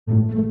You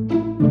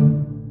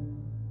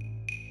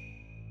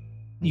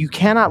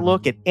cannot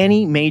look at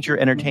any major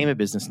entertainment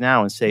business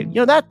now and say,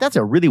 that's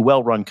a really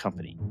well-run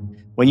company.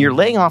 When you're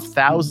laying off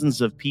thousands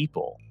of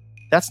people,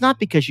 that's not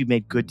because you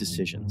made good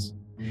decisions.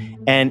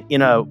 And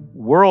in a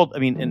world,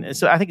 and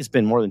so I think it's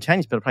been more than 10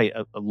 years, but probably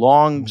a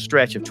long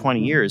stretch of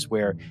 20 years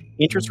where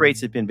interest rates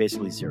have been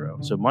basically zero.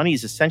 So money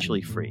is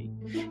essentially free.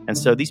 And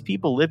so these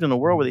people lived in a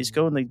world where they just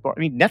go and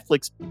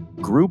Netflix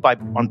grew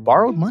on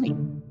borrowed money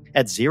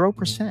at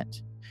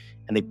 0%.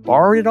 And they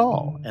borrowed it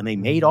all. And they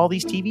made all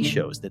these TV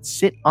shows that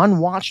sit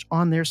unwatched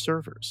on their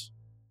servers.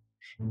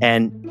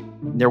 And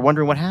they're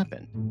wondering what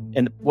happened.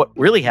 And what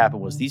really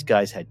happened was these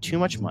guys had too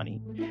much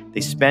money. They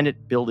spent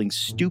it building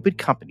stupid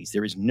companies.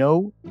 There is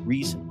no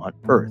reason on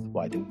earth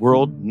why the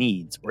world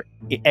needs or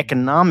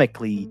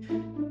economically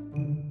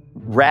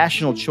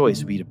rational choice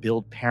would be to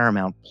build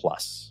Paramount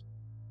Plus.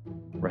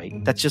 Right?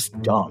 That's just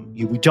dumb.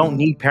 We don't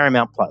need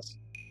Paramount Plus.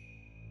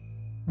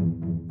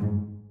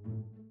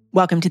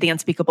 Welcome to the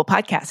Unspeakable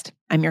Podcast.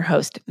 I'm your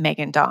host,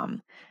 Megan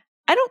Daum.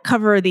 I don't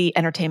cover the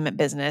entertainment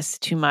business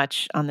too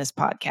much on this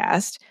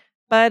podcast,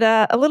 but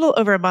a little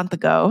over a month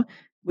ago,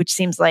 which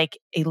seems like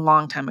a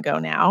long time ago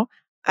now,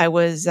 I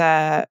was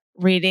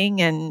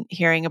reading and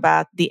hearing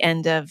about the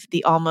end of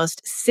the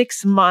almost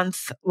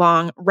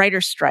 6-month-long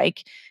writer's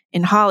strike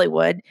in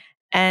Hollywood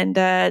and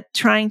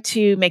trying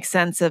to make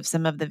sense of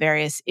some of the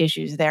various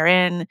issues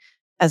therein,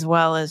 as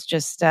well as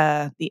just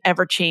the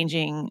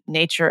ever-changing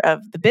nature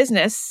of the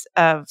business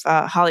of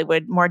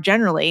Hollywood more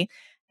generally.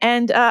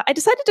 And I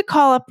decided to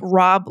call up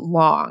Rob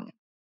Long.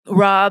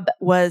 Rob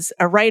was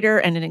a writer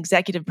and an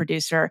executive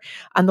producer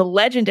on the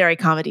legendary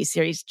comedy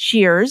series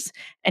Cheers,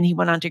 and he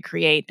went on to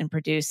create and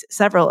produce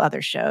several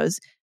other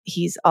shows.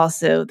 He's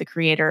also the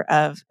creator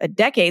of a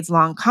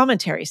decades-long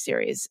commentary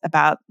series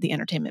about the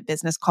entertainment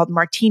business called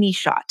Martini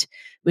Shot,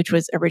 which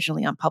was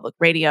originally on public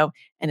radio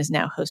and is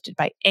now hosted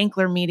by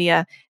Ankler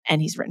Media.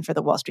 And he's written for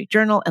the Wall Street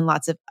Journal and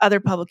lots of other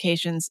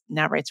publications,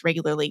 now writes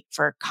regularly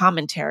for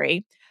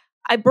Commentary.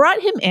 I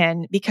brought him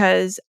in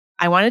because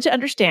I wanted to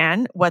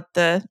understand what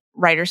the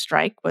writer's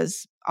strike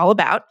was all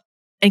about,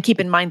 and keep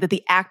in mind that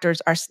the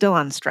actors are still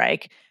on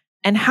strike,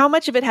 and how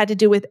much of it had to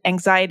do with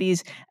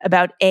anxieties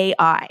about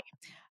AI.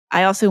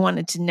 I also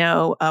wanted to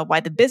know why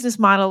the business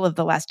model of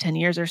the last 10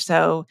 years or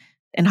so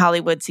in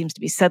Hollywood seems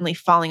to be suddenly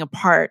falling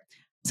apart.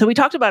 So we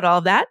talked about all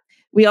of that.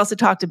 We also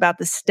talked about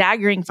the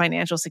staggering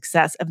financial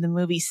success of the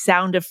movie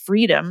Sound of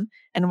Freedom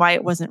and why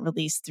it wasn't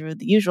released through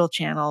the usual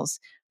channels.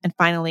 And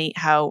finally,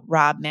 how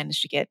Rob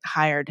managed to get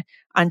hired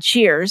on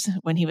Cheers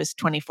when he was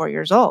 24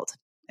 years old,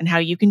 and how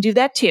you can do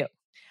that too.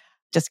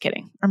 Just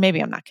kidding. Or maybe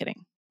I'm not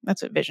kidding.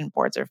 That's what vision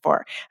boards are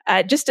for.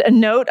 Just a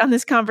note on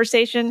this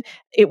conversation.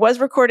 It was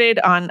recorded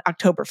on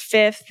October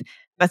 5th.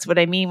 That's what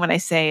I mean when I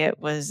say it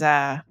was,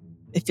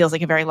 it feels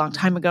like a very long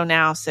time ago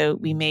now. So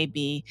we may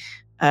be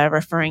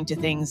referring to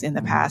things in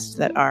the past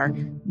that are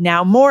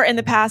now more in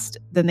the past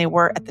than they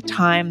were at the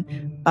time.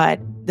 But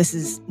this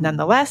is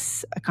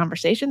nonetheless a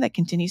conversation that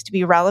continues to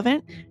be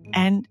relevant,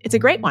 and it's a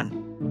great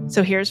one.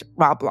 So here's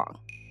Rob Long.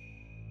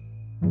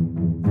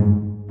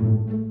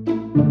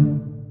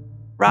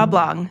 Rob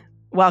Long,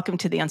 welcome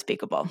to The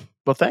Unspeakable.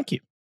 Well, thank you.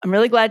 I'm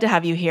really glad to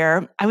have you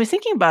here. I was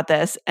thinking about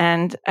this,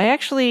 and I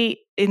actually,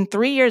 in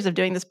 3 years of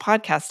doing this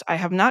podcast, I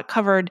have not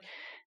covered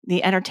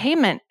the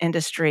entertainment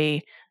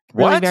industry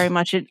really very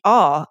much at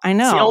all. I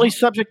know. It's the only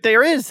subject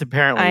there is,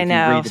 apparently. I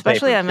know.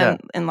 Especially I'm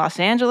in Los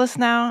Angeles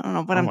now. I don't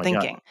know what I'm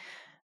thinking. God.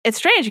 It's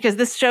strange because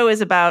this show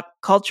is about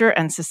culture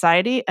and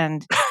society,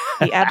 and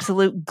the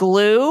absolute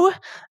glue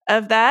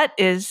of that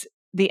is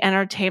the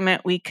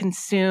entertainment we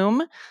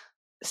consume.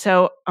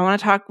 So I want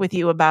to talk with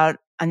you about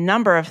a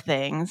number of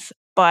things,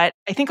 but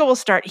I think I will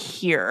start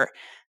here.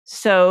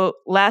 So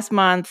last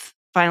month,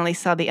 finally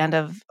saw the end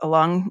of a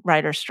long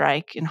writer's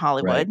strike in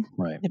Hollywood.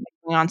 Right. It's been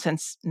going on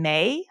since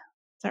May.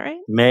 Is that right?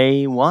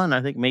 May 1,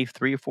 I think May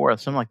 3 or 4,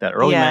 something like that.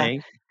 Early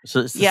May.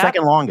 So it's the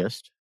second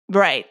longest.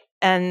 Right.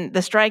 And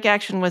the strike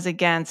action was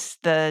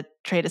against the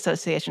Trade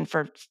Association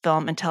for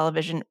Film and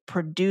Television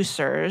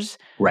Producers.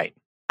 Right.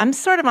 I'm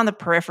sort of on the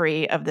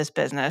periphery of this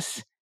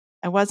business.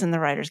 I was in the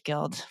Writers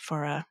Guild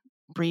for a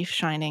brief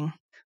shining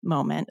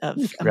moment of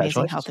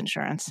amazing health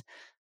insurance.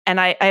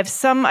 And I have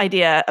some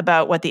idea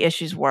about what the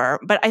issues were.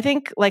 But I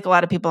think, like a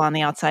lot of people on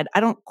the outside, I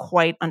don't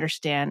quite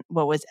understand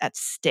what was at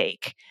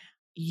stake.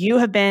 You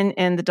have been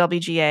in the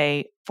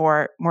WGA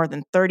for more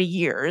than 30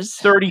 years.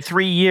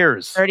 33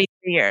 years. 33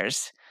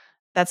 years.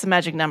 That's the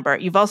magic number.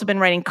 You've also been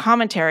writing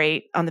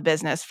commentary on the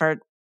business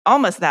for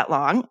almost that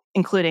long,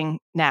 including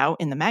now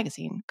in the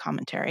magazine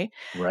Commentary.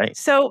 Right.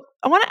 So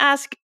I want to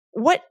ask,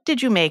 what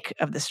did you make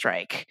of the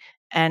strike?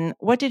 And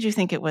what did you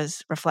think it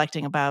was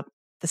reflecting about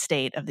the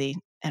state of the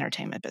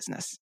entertainment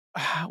business?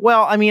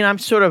 Well, I'm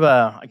sort of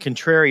a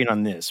contrarian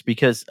on this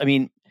because,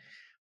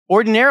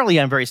 ordinarily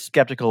I'm very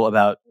skeptical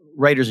about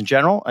writers in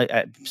general.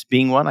 I,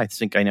 being one, I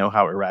think I know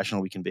how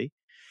irrational we can be.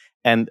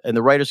 And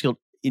the Writers Guild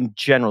in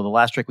general, the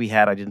last strike we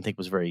had, I didn't think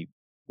was very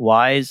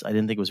wise. I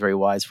didn't think it was very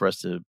wise for us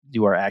to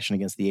do our action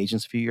against the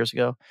agents a few years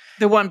ago.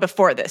 The one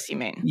before this, you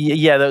mean?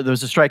 Yeah, there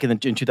was a strike in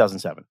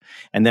 2007,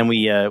 and then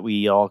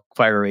we all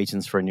fired our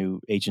agents for a new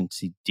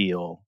agency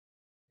deal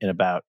in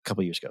about a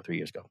couple of years ago, 3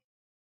 years ago.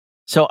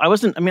 So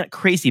I'm not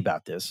crazy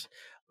about this,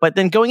 but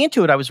then going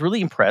into it, I was really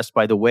impressed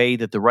by the way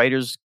that the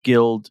Writers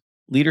Guild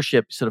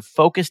leadership sort of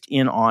focused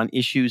in on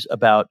issues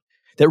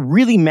that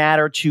really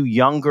matter to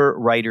younger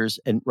writers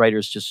and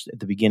writers just at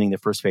the beginning, the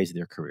first phase of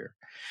their career,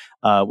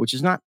 which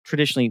is not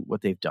traditionally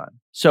what they've done.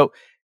 So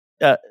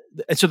the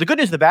good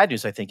news and the bad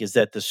news, I think, is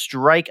that the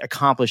strike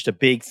accomplished a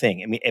big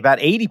thing. I mean, about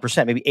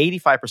 80%, maybe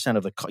 85%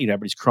 of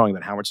everybody's crowing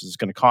about how much this is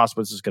going to cost,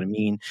 what this is going to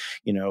mean.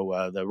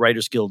 The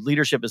Writers Guild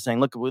leadership is saying,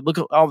 look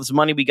at all this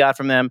money we got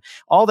from them.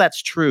 All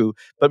that's true,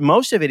 but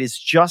most of it is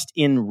just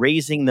in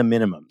raising the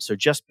minimum. So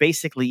just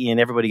basically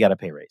everybody got a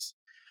pay raise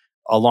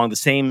along the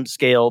same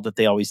scale that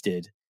they always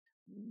did.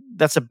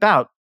 That's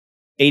about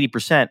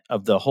 80%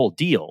 of the whole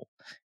deal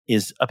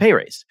is a pay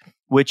raise,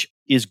 which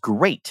is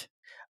great.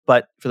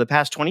 But for the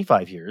past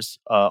 25 years,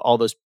 all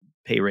those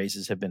pay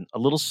raises have been a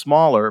little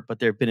smaller, but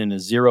they've been in a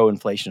zero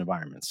inflation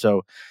environment.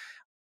 So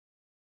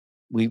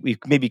we've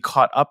maybe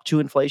caught up to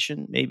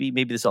inflation.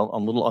 Maybe this a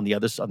little on the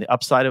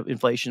upside of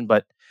inflation,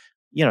 but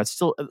it's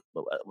still.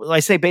 I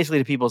say basically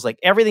to people, it's like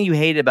everything you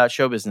hated about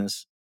show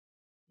business,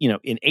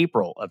 in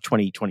April of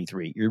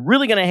 2023, you're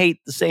really going to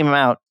hate the same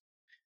amount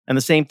and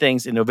the same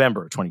things in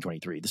November of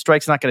 2023. The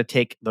strike's not going to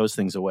take those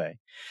things away.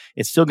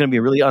 It's still going to be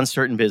a really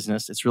uncertain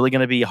business. It's really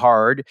going to be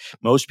hard.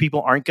 Most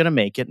people aren't going to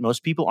make it.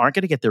 Most people aren't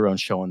going to get their own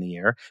show on the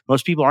air.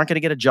 Most people aren't going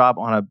to get a job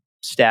on a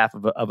staff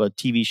of a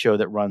TV show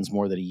that runs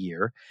more than a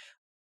year.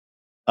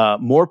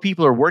 More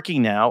people are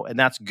working now, and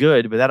that's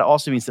good, but that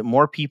also means that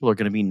more people are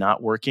going to be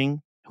not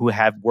working who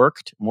have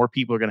worked. More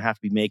people are going to have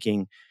to be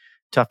making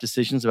tough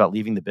decisions about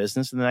leaving the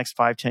business in the next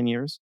 5-10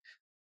 years.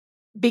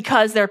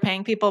 Because they're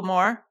paying people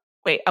more?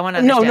 Wait, I want to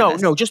understand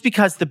this. No. Just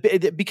because the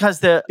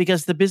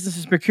business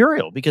is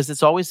mercurial, because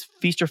it's always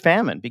feast or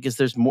famine, because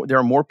there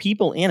are more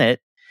people in it,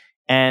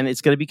 and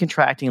it's going to be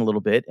contracting a little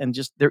bit, and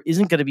just there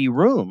isn't going to be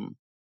room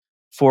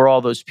for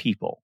all those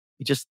people.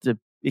 It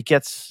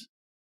gets,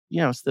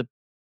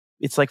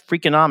 it's like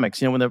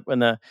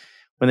Freakonomics.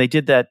 When they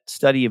did that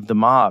study of the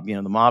mob, the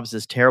mob's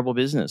this terrible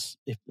business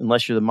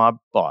unless you're the mob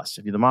boss.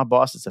 If you're the mob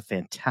boss, it's a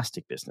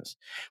fantastic business.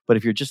 But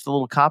if you're just a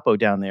little capo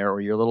down there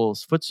or you're a little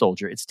foot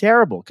soldier, it's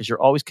terrible because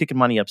you're always kicking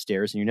money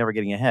upstairs and you're never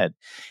getting ahead.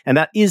 And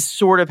that is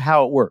sort of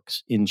how it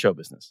works in show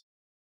business.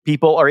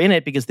 People are in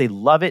it because they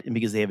love it and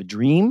because they have a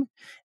dream.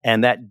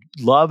 And that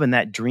love and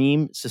that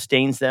dream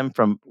sustains them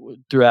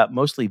throughout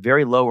mostly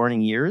very low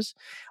earning years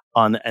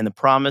and the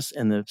promise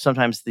and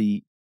sometimes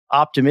the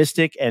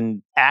optimistic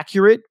and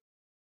accurate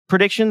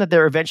prediction that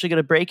they're eventually going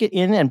to break it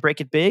in and break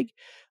it big,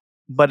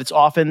 but it's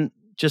often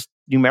just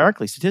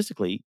numerically,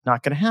 statistically,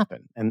 not going to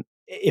happen. And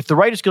if the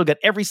Writers Guild got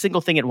every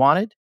single thing it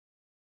wanted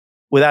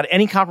without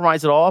any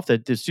compromise at all, if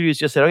the studios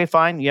just said, okay,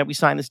 fine, yeah, we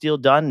signed this deal,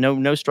 done,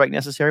 no strike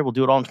necessary, we'll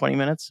do it all in 20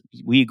 minutes,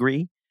 we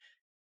agree,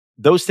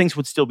 those things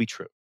would still be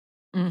true.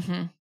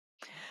 Mm-hmm.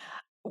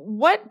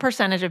 What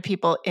percentage of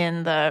people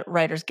in the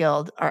Writers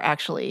Guild are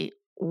actually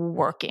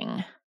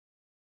working?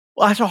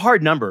 Well, that's a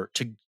hard number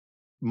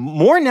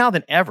more now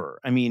than ever.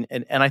 I mean,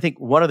 and I think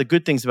one of the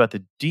good things about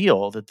the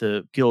deal that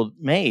the Guild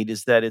made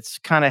is that it's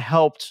kind of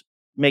helped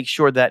make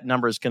sure that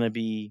number is going to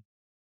be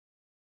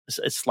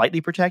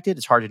slightly protected.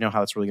 It's hard to know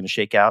how it's really going to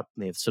shake out.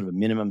 They have sort of a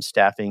minimum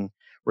staffing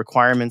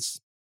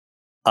requirements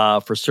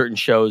for certain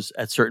shows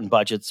at certain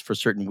budgets for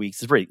certain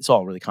weeks. It's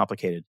all really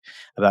complicated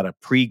about a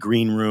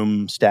pre-green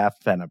room staff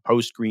and a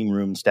post-green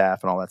room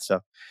staff and all that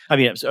stuff. I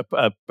mean, it's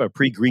a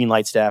pre-green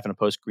light staff and a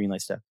post-green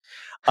light staff.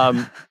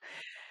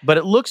 But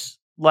it looks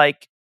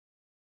like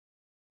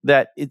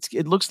that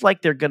it looks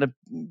like they're going to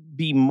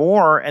be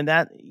more, and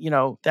that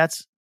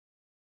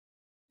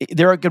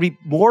there are going to be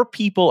more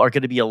people are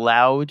going to be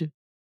allowed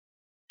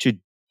to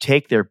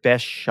take their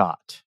best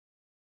shot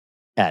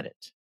at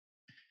it.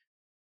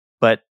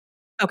 But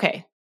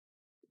okay,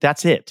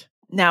 that's it.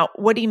 Now,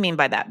 what do you mean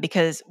by that?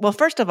 Because, well,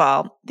 first of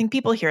all, I think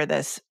people hear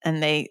this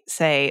and they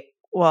say,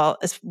 well,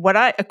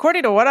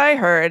 according to what I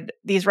heard,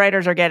 these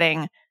writers are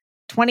getting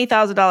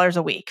 $20,000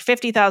 a week,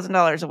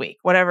 $50,000 a week,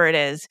 whatever it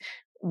is.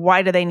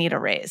 Why do they need a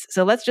raise?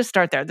 So let's just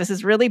start there. This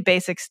is really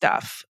basic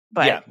stuff,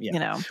 but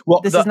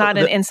this is not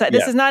an insight.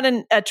 This is not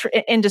an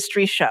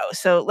industry show.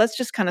 So let's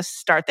just kind of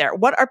start there.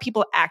 What are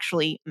people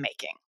actually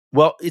making?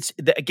 Well, it's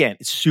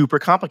super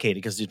complicated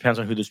because it depends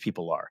on who those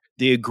people are.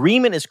 The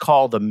agreement is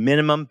called the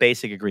minimum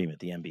basic agreement,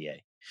 the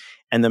MBA.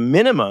 And the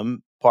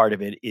minimum part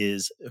of it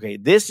is, okay,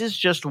 this is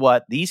just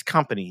what these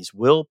companies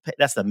will pay.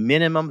 That's the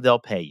minimum they'll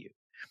pay you.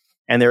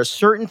 And there are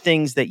certain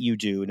things that you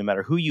do, no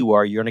matter who you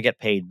are, you're going to get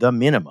paid the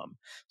minimum.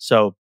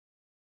 So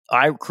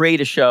I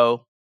create a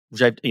show,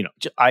 which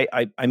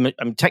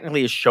I'm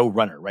technically a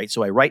showrunner, right?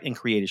 So I write and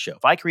create a show.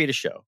 If I create a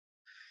show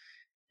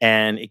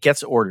and it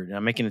gets ordered, and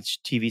I'm making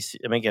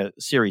I make a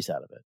series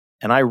out of it,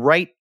 and I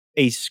write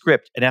a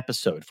script, an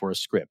episode for a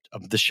script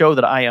of the show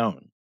that I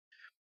own,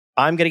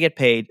 I'm going to get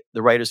paid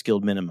the Writers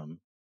Guild minimum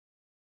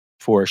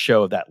for a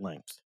show of that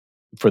length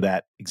for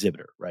that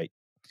exhibitor, right?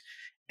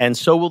 And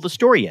so will the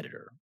story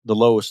editor, the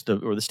lowest,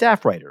 or the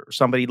staff writer, or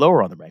somebody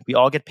lower on the rank. We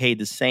all get paid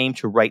the same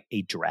to write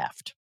a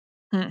draft.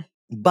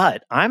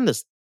 But I'm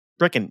the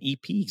frickin'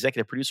 EP,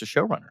 executive producer,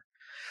 showrunner.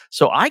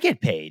 So I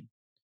get paid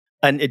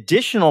an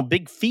additional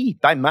big fee.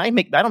 I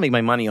don't make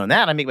my money on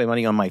that. I make my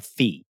money on my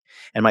fee.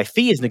 And my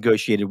fee is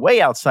negotiated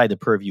way outside the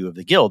purview of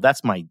the guild.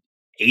 That's my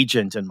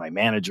agent and my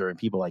manager and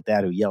people like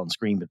that who yell and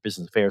scream at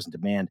business affairs and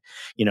demand.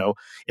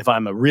 If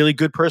I'm a really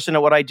good person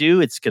at what I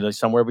do, it's going to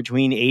somewhere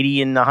between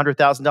 $80,000 and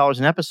 $100,000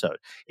 an episode.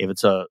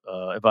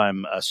 If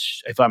I'm a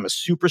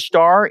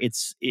superstar,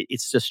 it's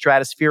a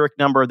stratospheric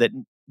number that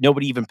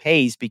nobody even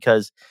pays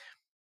because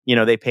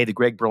they pay the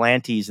Greg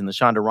Berlantes and the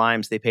Shonda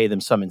Rhimes. They pay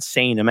them some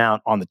insane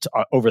amount on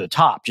over the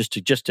top just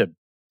to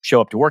show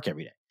up to work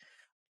every day.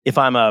 If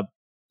I'm a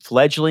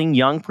fledgling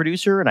young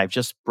producer and I've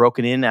just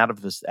broken in out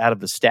of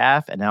the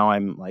staff and now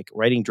I'm like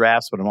writing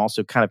drafts, but I'm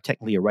also kind of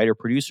technically a writer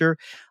producer,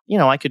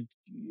 I could,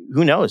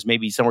 who knows,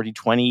 maybe somewhere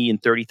between $20,000 and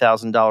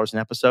 $30,000 an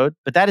episode.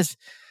 But that is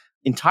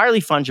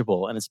entirely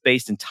fungible and it's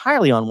based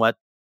entirely on what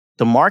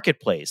the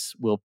marketplace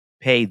will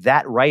pay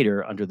that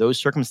writer under those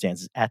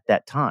circumstances at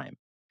that time.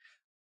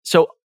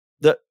 So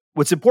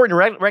what's important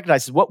to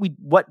recognize is what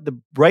the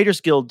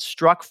Writers Guild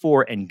struck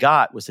for and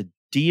got was a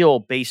deal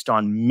based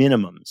on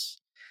minimums,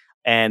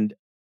 and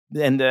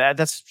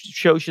that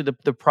shows you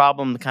the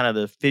problem, kind of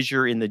the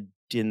fissure in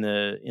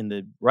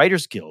the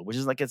Writers Guild, which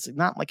is like it's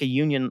not like a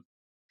union.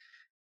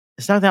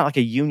 It's not like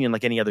a union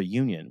like any other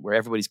union where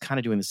everybody's kind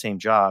of doing the same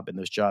job and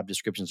those job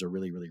descriptions are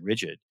really, really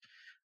rigid.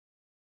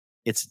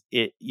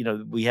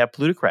 We have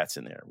plutocrats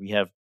in there. We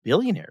have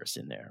billionaires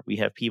in there. We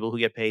have people who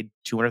get paid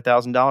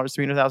 $200,000,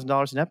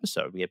 $300,000 an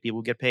episode. We have people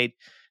who get paid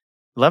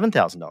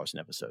 $11,000 an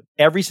episode.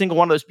 Every single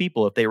one of those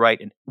people, if they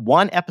write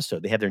one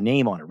episode, they have their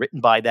name on it,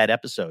 written by that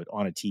episode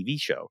on a TV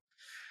show,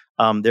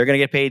 they're going to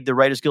get paid the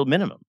Writers Guild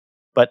minimum.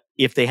 But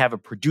if they have a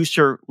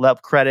producer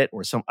level credit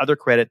or some other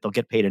credit, they'll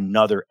get paid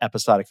another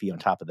episodic fee on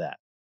top of that.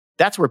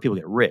 That's where people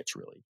get rich,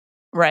 really.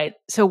 Right.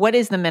 So what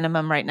is the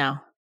minimum right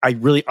now? I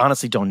really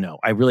honestly don't know.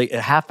 A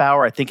half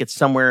hour, I think it's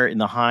somewhere in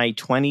the high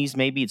 20s,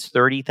 maybe it's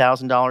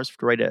 $30,000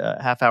 to write a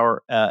half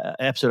hour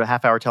episode of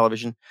half hour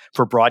television.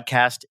 For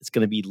broadcast, it's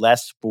going to be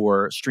less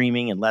for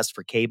streaming and less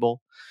for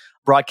cable.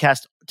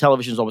 Broadcast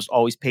television almost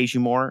always pays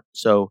you more.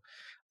 So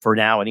for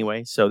now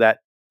anyway, so that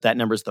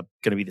number is going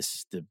to be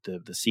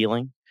the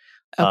ceiling.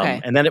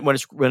 Okay. And then when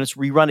it's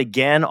rerun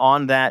again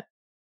on that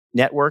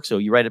network, so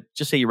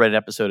just say you write an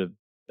episode of,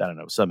 I don't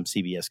know, some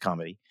CBS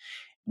comedy.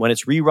 When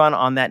it's rerun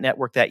on that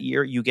network that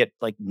year, you get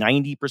like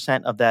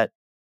 90% of that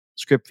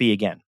script fee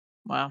again.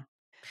 Wow.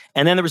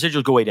 And then the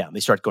residuals go way down. They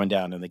start going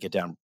down and they go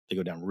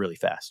down really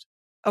fast.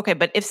 Okay,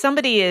 but if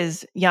somebody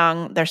is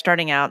young, they're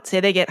starting out, say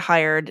they get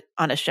hired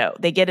on a show,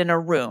 they get in a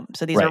room.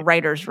 So these are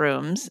writers'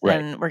 rooms.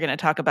 Right. And we're going to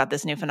talk about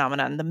this new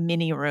phenomenon, the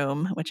mini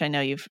room, which I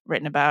know you've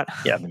written about.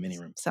 Yeah, the mini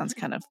room. Sounds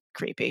kind of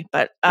creepy,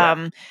 but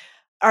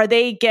are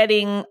they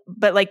getting,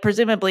 but like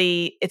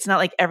presumably it's not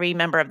like every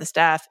member of the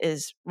staff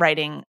is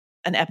writing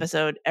an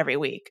episode every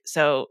week.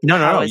 So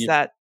how is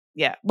that?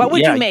 Yeah. What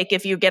would you make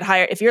if you get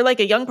hired? If you're like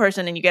a young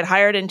person and you get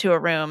hired into a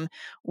room,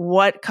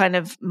 what kind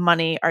of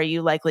money are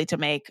you likely to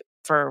make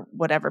for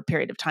whatever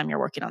period of time you're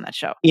working on that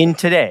show? In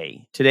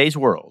today's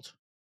world,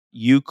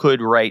 you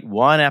could write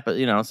one episode,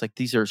 it's like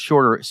these are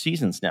shorter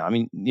seasons now. I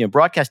mean,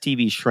 broadcast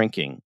TV is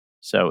shrinking,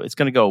 so it's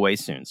going to go away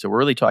soon. So we're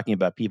really talking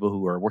about people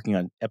who are working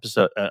on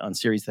on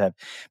series that have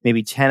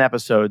maybe 10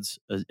 episodes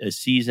a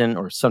season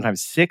or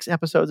sometimes 6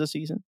 episodes a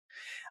season.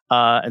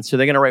 And so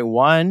they're going to write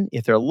one.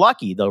 If they're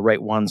lucky, they'll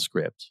write one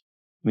script.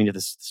 I mean, if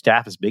the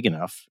staff is big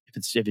enough,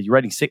 if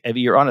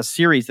you're on a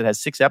series that has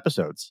 6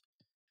 episodes,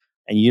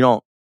 and you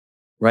don't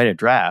write a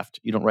draft,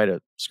 you don't write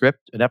a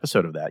script, an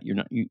episode of that, you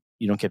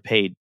don't get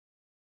paid.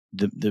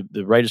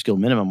 The Writers Guild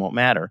minimum won't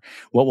matter.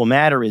 What will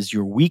matter is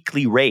your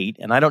weekly rate,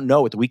 and I don't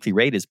know what the weekly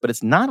rate is, but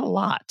it's not a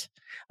lot.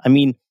 I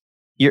mean,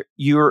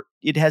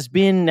 it has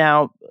been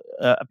now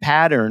a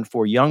pattern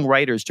for young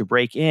writers to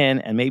break in,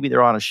 and maybe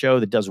they're on a show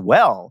that does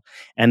well,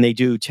 and they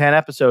do 10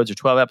 episodes or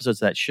 12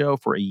 episodes of that show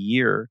for a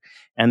year,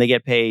 and they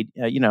get paid,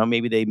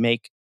 maybe they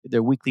make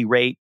their weekly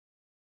rate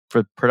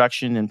for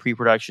production and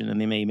pre-production,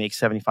 and they may make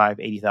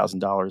 $75,000,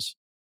 $80,000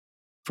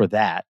 for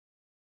that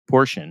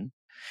portion.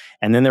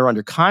 And then they're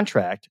under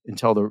contract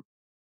until the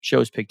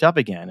show's picked up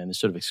again and it's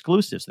sort of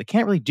exclusive. So they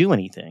can't really do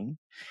anything.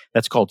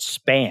 That's called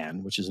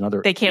span, which is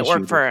another. They can't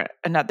work for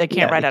another. They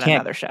can't write on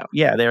another show.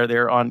 Yeah,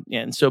 they're on.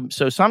 And so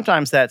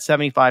sometimes that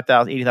 $75,000,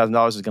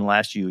 $80,000 is going to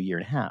last you a year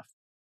and a half.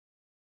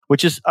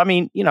 Which is, I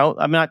mean,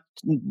 I'm not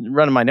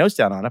running my nose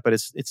down on it, but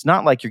it's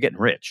not like you're getting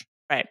rich.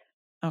 Right.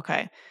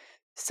 Okay.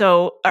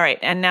 So, all right.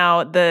 And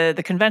now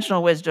the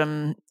conventional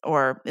wisdom,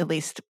 or at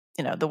least,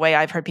 the way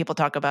I've heard people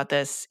talk about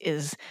this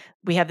is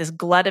we have this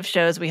glut of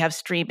shows. We have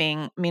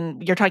streaming. I mean,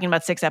 you're talking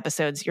about 6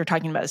 episodes. You're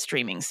talking about a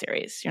streaming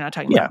series. You're not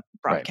talking about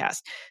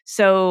broadcast. Right.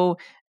 So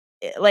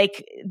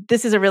like,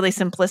 this is a really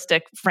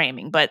simplistic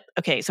framing, but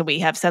okay. So we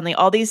have suddenly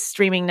all these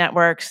streaming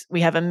networks.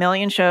 We have a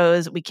million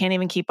shows. We can't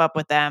even keep up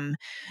with them.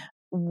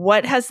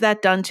 what has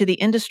that done to the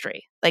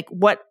industry? Like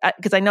what,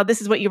 because I know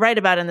this is what you write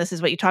about and this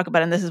is what you talk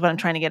about and this is what I'm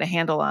trying to get a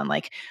handle on.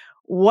 Like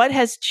what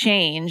has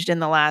changed in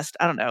the last,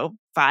 I don't know,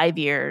 5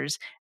 years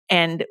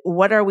and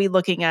what are we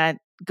looking at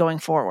going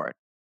forward?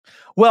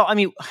 Well, I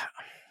mean,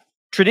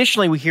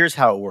 traditionally, here's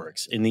how it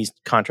works in these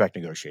contract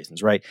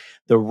negotiations, right?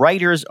 The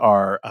writers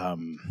are,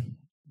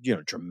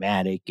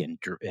 dramatic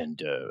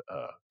and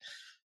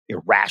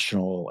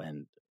irrational,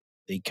 and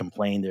they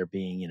complain they're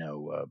being,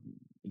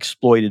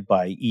 exploited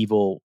by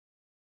evil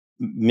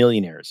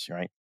millionaires,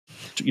 right?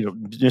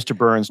 Mr.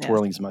 Burns Yes.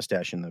 twirling his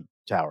mustache in the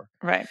tower.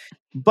 Right.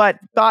 But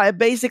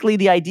basically,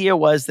 the idea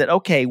was that,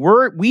 okay,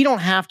 we don't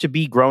have to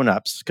be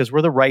grown-ups because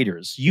we're the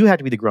writers. You have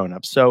to be the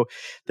grown-ups. So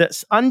the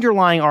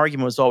underlying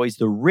argument was always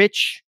the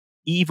rich,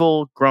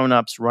 evil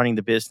grown-ups running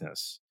the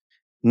business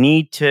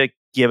need to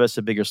give us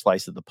a bigger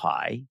slice of the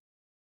pie.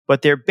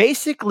 But they're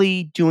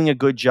basically doing a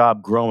good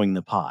job growing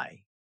the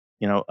pie.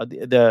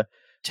 The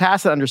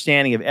tacit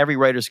understanding of every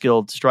Writers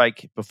Guild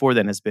strike before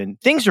then has been,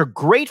 things are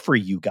great for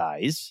you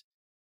guys.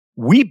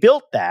 We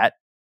built that.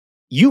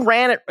 You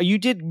ran it. You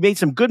made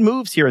some good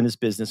moves here in this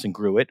business and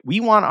grew it. We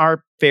want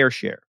our fair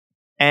share.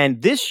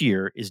 And this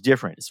year is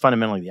different. It's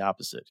fundamentally the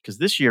opposite, because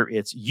this year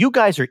it's, you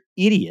guys are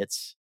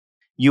idiots.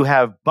 You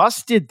have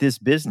busted this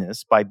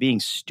business by being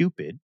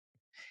stupid.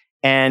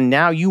 And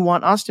now you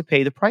want us to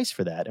pay the price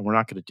for that. And we're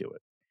not going to do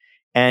it.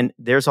 And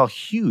there's a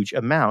huge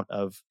amount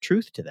of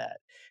truth to that.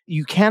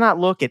 You cannot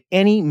look at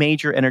any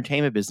major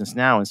entertainment business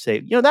now and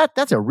say,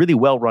 that's a really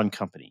well-run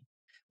company.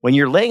 When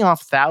you're laying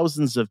off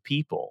thousands of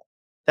people,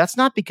 that's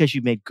not because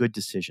you made good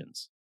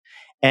decisions.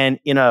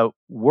 And in a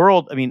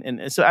world,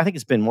 and so I think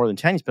it's been more than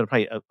 10, it's been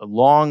probably a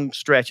long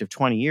stretch of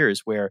 20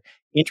 years where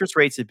interest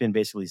rates have been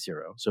basically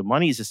zero. So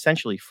money is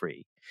essentially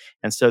free.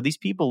 And so these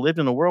people lived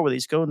in a world where they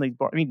just go and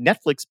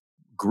Netflix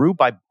grew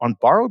on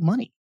borrowed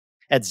money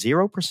at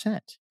 0%.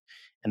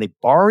 And they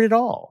borrowed it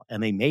all.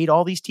 And they made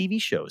all these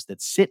TV shows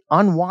that sit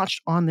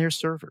unwatched on their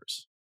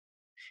servers.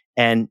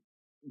 And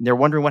they're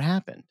wondering what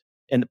happened.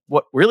 And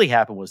what really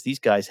happened was these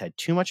guys had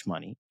too much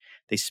money.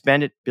 They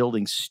spent it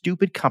building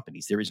stupid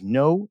companies. There is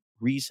no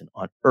reason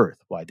on earth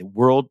why the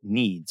world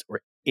needs,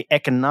 or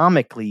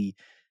economically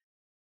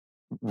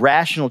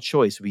rational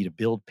choice would be to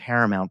build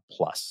Paramount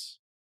Plus,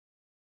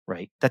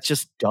 right? That's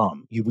just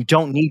dumb. We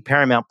don't need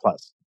Paramount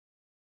Plus.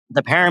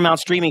 The Paramount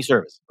streaming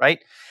service, right?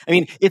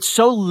 It's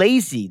so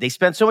lazy. They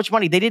spent so much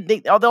money. They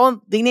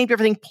named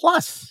everything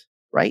Plus,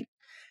 right?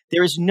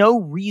 There is no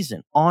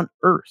reason on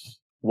earth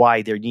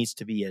why there needs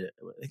to be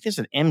there's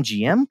an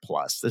MGM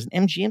Plus. There's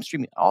an MGM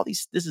streaming.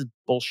 This is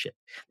bullshit.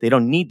 They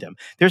don't need them.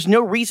 There's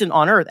no reason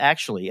on earth,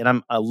 actually, and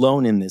I'm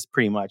alone in this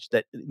pretty much,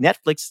 that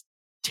Netflix,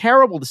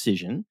 terrible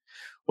decision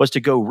was to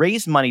go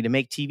raise money to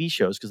make TV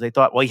shows because they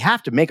thought, well, you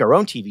have to make our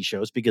own TV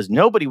shows because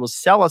nobody will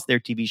sell us their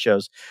TV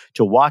shows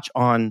to watch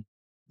on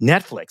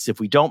Netflix if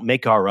we don't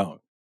make our own.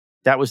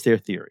 That was their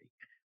theory,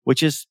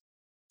 which is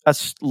a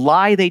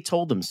lie they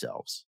told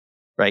themselves,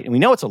 right? And we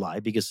know it's a lie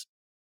because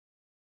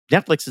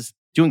Netflix is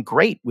doing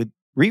great with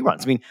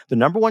reruns. The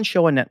number one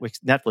show on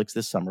Netflix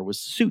this summer was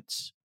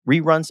Suits,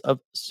 reruns of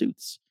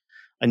Suits,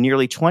 a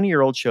nearly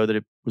 20-year-old show that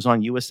it was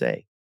on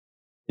USA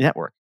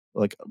Network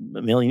like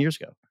a million years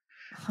ago.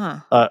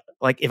 Huh.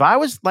 If I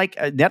was like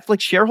a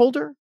Netflix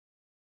shareholder,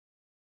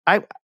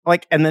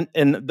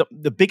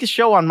 the biggest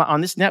show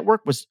on this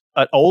network was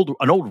an old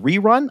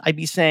rerun, I'd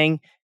be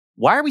saying,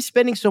 why are we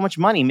spending so much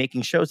money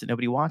making shows that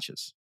nobody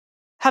watches?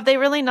 Have they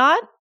really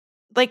not?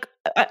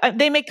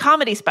 They make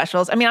comedy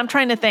specials. I'm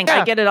trying to think.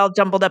 Yeah. I get it all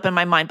jumbled up in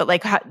my mind, but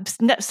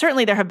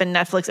certainly there have been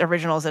Netflix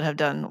originals that have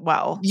done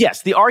well.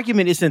 Yes, the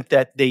argument isn't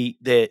that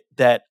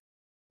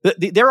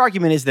their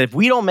argument is that if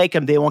we don't make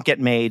them, they won't get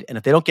made, and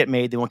if they don't get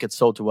made, they won't get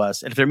sold to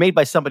us, and if they're made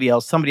by somebody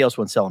else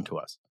won't sell them to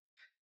us,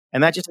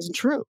 and that just isn't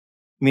true.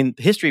 The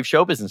history of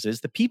show business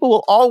is that people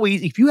will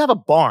always, if you have a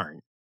barn,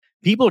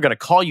 people are going to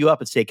call you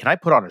up and say, "Can I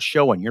put on a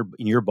show in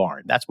your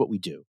barn?" That's what we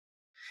do.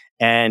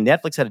 And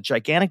Netflix had a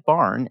gigantic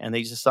barn, and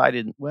they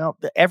decided, well,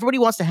 everybody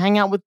wants to hang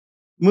out with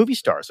movie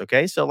stars.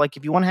 Okay, so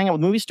if you want to hang out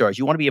with movie stars,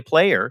 you want to be a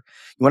player,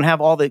 you want to have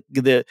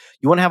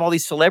you want to have all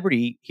these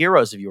celebrity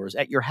heroes of yours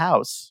at your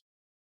house.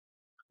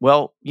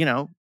 Well, you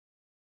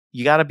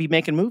got to be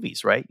making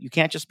movies, right? You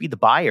can't just be the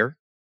buyer.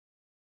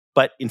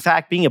 But in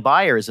fact, being a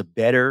buyer is a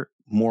better,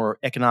 more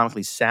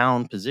economically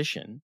sound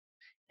position.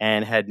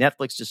 And had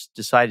Netflix just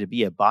decided to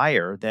be a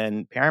buyer,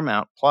 then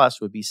Paramount Plus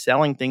would be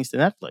selling things to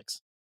Netflix.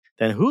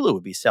 Then Hulu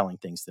would be selling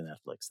things to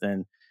Netflix.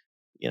 Then,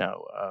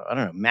 I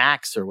don't know,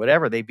 Max or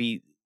whatever. There would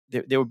be,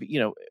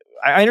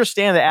 I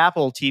understand that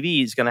Apple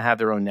TV is going to have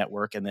their own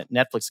network and that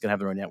Netflix is going to have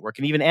their own network.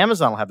 And even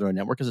Amazon will have their own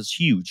network because it's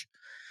huge.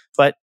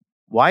 But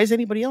why is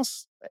anybody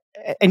else?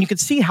 And you can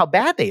see how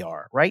bad they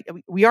are, right?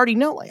 We already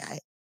know.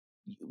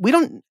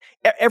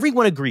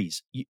 Everyone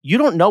agrees. You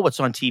don't know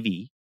what's on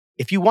TV.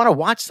 If you want to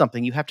watch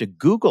something, you have to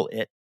Google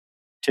it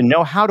to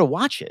know how to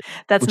watch it.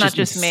 That's not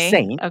just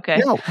insane. Me.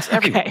 Okay. No, it's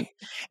everyone. Okay.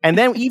 And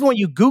then even when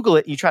you Google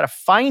it and you try to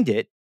find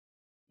it,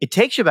 it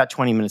takes you about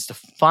 20 minutes to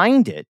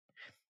find it.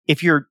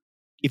 If you're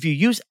if you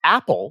use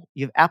Apple,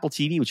 you have Apple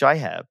TV, which I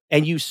have,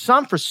 and you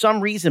for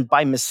some reason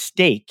by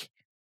mistake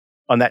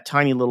on that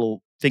tiny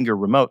little finger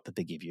remote that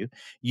they give you,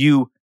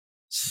 you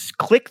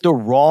click the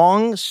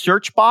wrong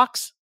search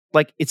box.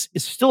 Like it's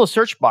still a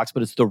search box,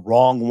 but it's the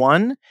wrong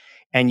one.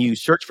 And you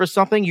search for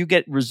something, you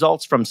get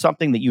results from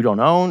something that you don't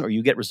own, or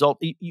you get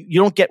you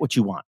don't get what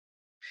you want.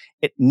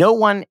 No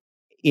one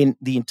in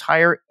the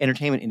entire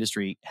entertainment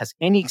industry has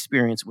any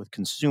experience with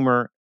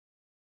consumer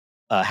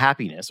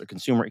happiness or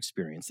consumer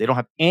experience. They don't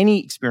have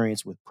any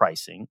experience with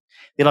pricing.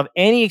 They don't have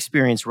any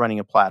experience running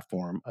a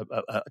platform,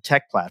 a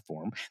tech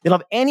platform. They don't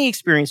have any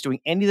experience doing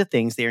any of the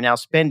things they are now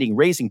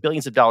raising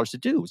billions of dollars to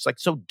do. It's like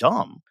so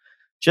dumb.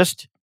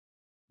 Just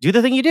do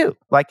the thing you do.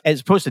 Like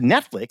as opposed to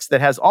Netflix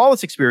that has all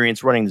this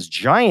experience running this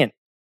giant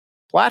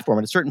platform.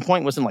 At a certain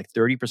point, wasn't like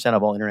 30%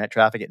 of all internet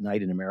traffic at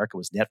night in America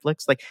was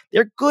Netflix. Like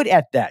they're good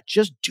at that.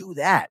 Just do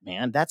that,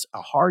 man. That's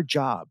a hard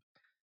job.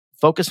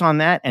 Focus on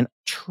that and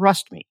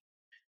trust me.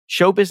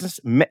 Show business,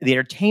 the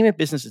entertainment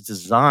business is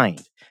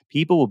designed.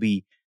 People will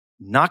be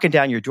knocking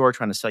down your door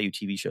trying to sell you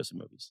TV shows and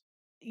movies.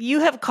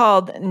 You have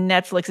called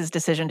Netflix's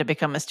decision to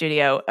become a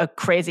studio a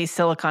crazy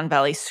Silicon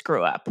Valley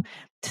screw up.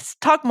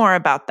 Talk more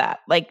about that.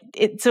 Like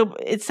it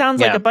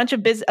sounds like a bunch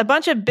of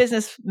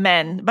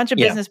businessmen, a bunch of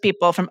business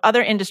people from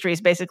other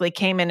industries basically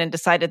came in and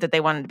decided that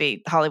they wanted to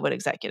be Hollywood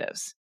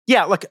executives.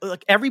 Yeah, look,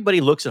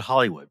 everybody looks at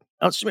Hollywood.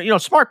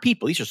 Smart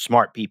people. These are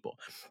smart people,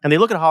 and they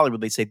look at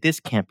Hollywood. They say this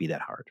can't be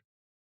that hard.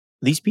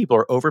 These people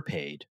are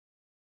overpaid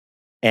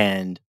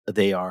and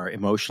they are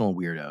emotional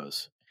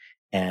weirdos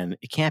and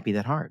it can't be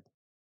that hard.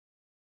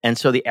 And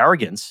so the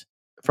arrogance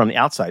from the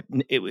outside,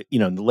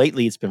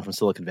 lately it's been from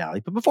Silicon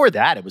Valley, but before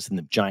that it was in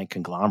the giant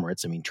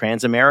conglomerates. I mean,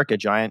 Transamerica,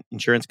 giant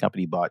insurance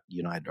company, bought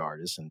United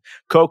Artists, and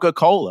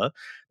Coca-Cola,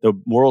 the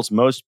world's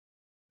most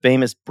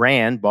famous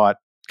brand, bought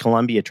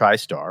Columbia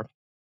TriStar.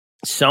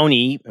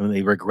 Sony, when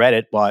they regret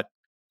it, bought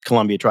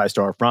Columbia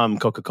TriStar from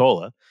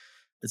Coca-Cola.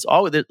 It's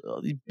always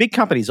the big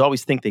companies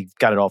always think they've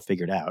got it all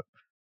figured out.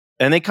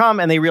 And they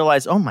come and they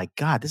realize, oh my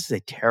God, this is a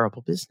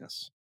terrible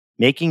business.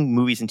 Making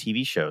movies and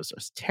TV shows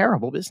is a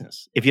terrible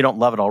business if you don't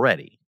love it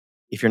already,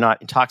 if you're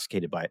not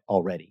intoxicated by it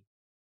already.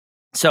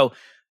 So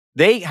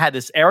they had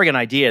this arrogant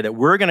idea that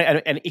we're going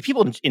to, and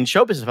people in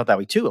show business felt that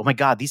way too. Oh my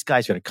God, these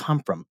guys are going to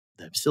come from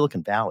the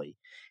Silicon Valley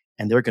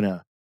and they're going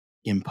to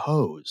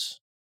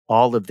impose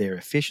all of their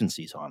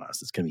efficiencies on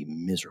us. It's going to be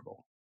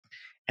miserable.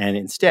 And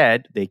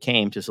instead, they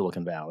came to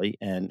Silicon Valley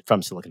and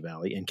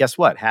guess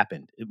what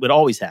happened? What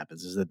always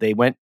happens is that they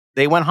went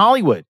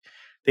Hollywood.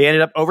 They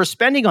ended up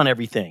overspending on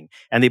everything,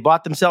 and they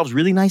bought themselves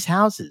really nice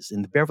houses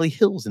in the Beverly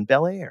Hills and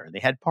Bel Air, and they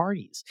had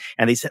parties.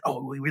 And they said,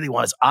 "Oh, we really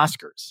want is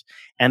Oscars."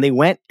 And they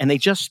went and they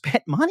just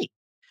spent money.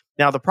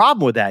 Now, the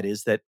problem with that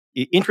is that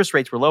interest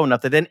rates were low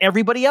enough that then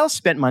everybody else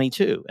spent money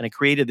too, and it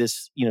created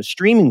this,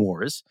 streaming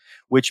wars,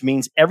 which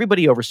means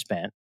everybody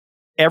overspent.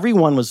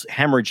 Everyone was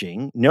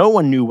hemorrhaging. No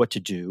one knew what to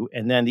do.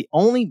 And then the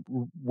only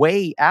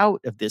way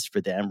out of this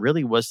for them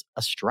really was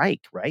a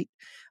strike, right?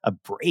 A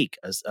break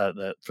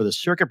for the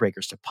circuit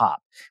breakers to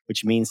pop,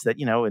 which means that,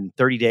 in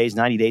 30 days,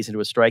 90 days into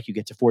a strike, you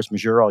get to force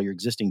majeure all your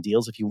existing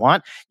deals if you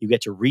want. You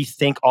get to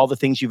rethink all the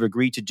things you've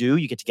agreed to do.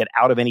 You get to get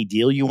out of any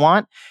deal you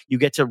want. You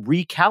get to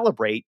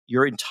recalibrate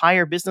your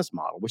entire business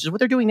model, which is what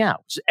they're doing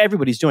now.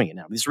 Everybody's doing it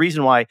now. There's a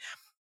reason why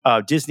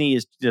Disney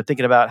is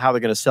thinking about how they're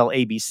going to sell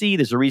ABC.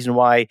 There's a reason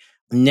why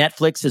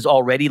Netflix is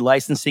already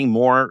licensing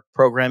more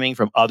programming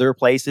from other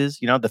places.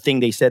 The thing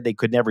they said they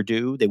could never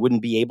do, they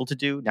wouldn't be able to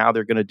do. Now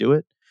they're going to do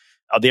it.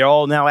 They're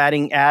all now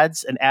adding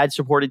ads, an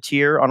ad-supported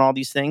tier on all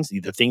these things.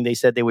 The thing they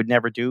said they would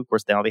never do, of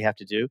course, now they have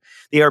to do.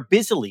 They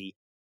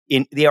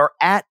are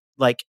at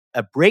like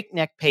a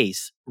breakneck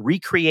pace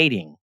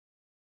recreating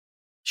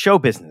show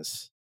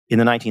business in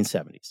the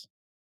 1970s.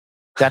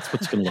 That's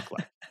what's going to look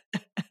like.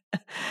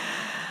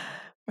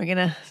 We're going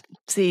to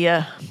see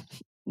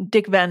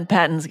Dick Van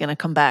Patten's going to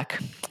come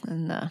back.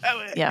 And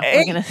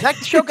we're going to... That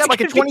show got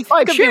like a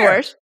 25 could share. Be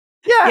worse.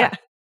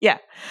 Yeah.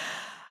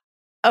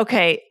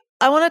 Okay.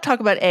 I want to talk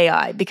about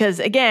AI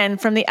because, again,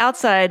 from the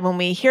outside, when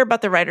we hear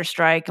about the writer's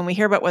strike and we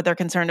hear about what they're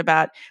concerned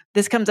about,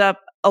 this comes up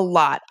a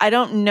lot. I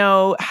don't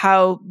know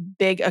how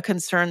big a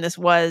concern this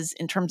was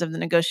in terms of the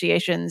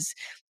negotiations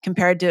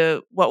compared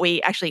to what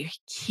we actually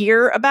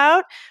hear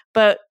about.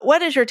 But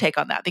what is your take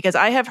on that? Because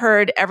I have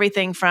heard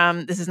everything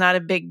from this is not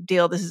a big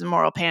deal, this is a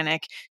moral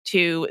panic,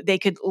 to they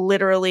could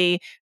literally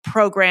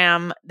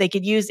they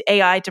could use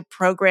AI to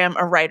program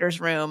a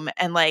writer's room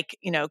and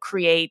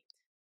create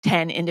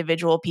 10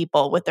 individual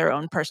people with their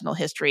own personal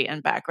history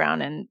and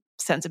background and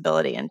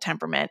sensibility and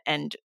temperament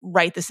and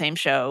write the same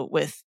show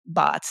with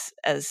bots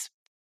as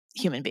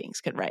human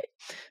beings could write.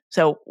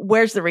 So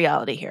where's the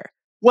reality here?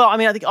 Well, I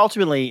mean, I think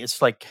ultimately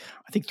it's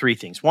three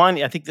things.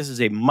 One, I think this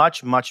is a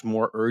much, much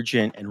more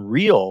urgent and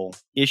real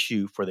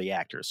issue for the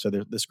actors. So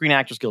the Screen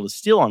Actors Guild is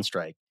still on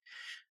strike.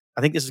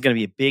 I think this is going to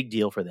be a big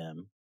deal for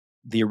them.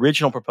 The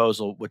original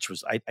proposal, which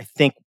was, I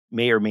think,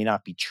 may or may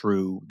not be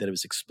true that it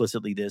was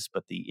explicitly this,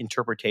 but the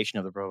interpretation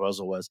of the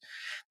proposal was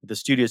that the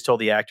studios told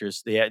the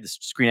actors, the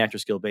Screen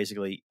Actors Guild,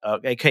 basically,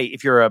 okay,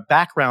 if you're a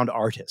background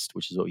artist,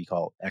 which is what we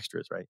call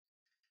extras, right?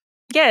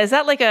 Yeah, is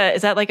that like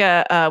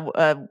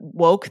a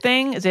woke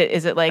thing? Is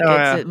it like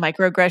it's a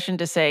microaggression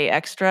to say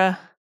extra?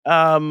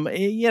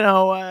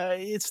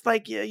 It's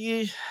like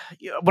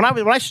when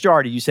I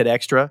started, you said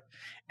extra,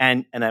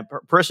 and a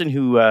person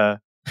who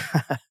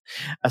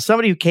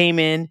somebody who came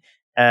in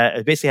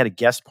basically had a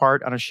guest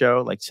part on a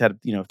show, like said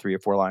 3 or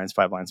 4 lines,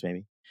 5 lines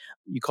maybe.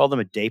 You called them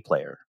a day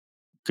player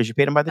because you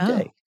paid them by the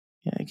day.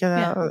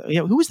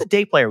 Yeah. Who was the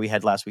day player we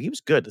had last week? He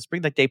was good. Let's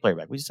bring that day player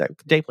back. We just said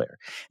day player.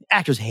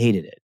 Actors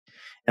hated it,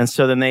 and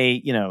so then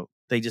they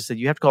just said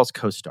you have to call us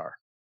co-star.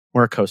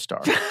 We're a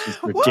co-star.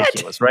 It's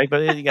ridiculous, right?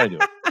 But you got to do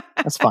it.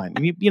 That's fine.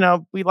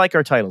 We like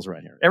our titles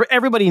around here.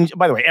 Everybody,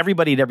 by the way,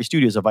 everybody in every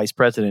studio is a vice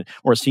president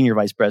or a senior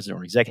vice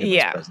president or executive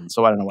vice president.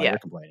 So I don't know why they're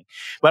complaining.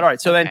 But all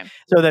right. So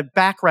so the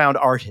background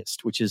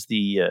artist, which is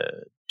the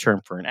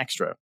term for an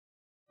extra,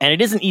 and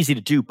it isn't easy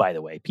to do, by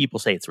the way. People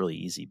say it's really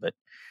easy, but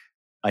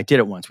I did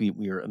it once. We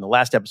were in the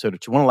last episode of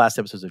one of the last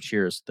episodes of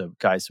Cheers. The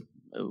guys,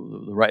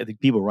 the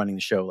people running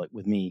the show, like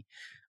with me,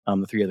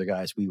 the 3 other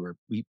guys, we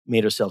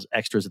made ourselves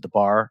extras at the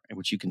bar,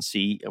 which you can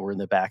see. We're in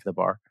the back of the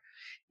bar.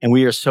 And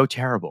we are so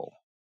terrible.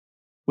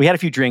 We had a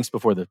few drinks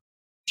before the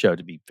show,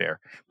 to be fair,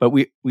 but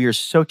we are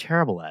so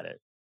terrible at it.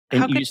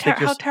 And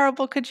how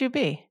terrible could you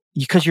be?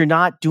 Because you're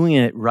not doing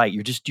it right.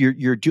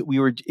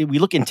 We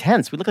look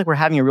intense. We look like we're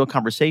having a real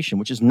conversation,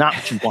 which is not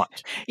what you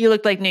want. You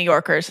look like New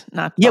Yorkers,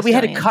 not Bostonians. We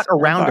had to cut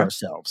around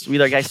ourselves. We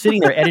like guys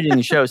sitting there editing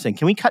the show saying,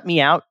 "Can we cut me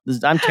out?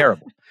 I'm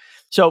terrible."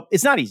 So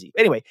it's not easy.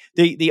 Anyway,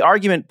 the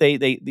argument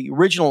the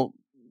original,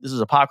 this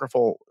is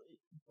apocryphal.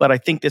 But I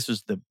think this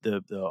was the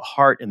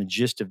heart and the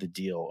gist of the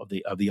deal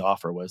of the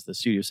offer was the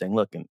studio saying,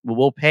 "Look,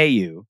 we'll pay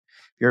you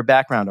if you're a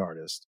background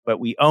artist, but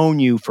we own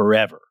you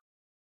forever.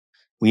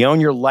 We own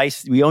your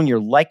we own your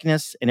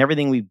likeness and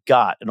everything we've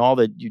got, and all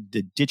the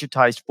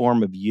digitized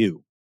form of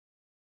you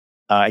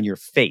and your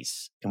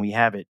face, and we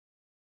have it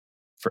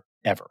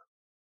forever.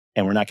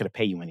 And we're not going to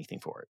pay you anything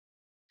for it."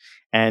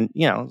 And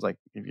it's like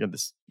if you're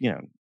this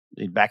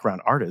a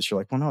background artist, you're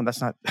like, "Well, no,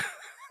 that's not."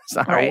 It's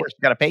not how it works.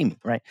 You got to pay me,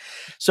 right?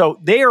 So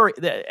they are,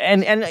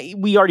 and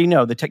we already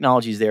know the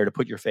technology is there to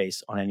put your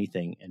face on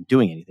anything and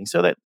doing anything,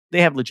 so that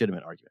they have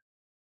legitimate argument.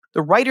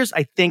 The writers,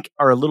 I think,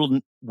 are a little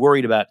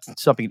worried about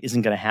something that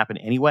isn't going to happen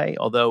anyway.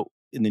 Although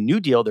in the New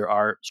Deal there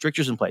are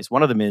strictures in place.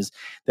 One of them is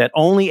that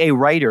only a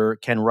writer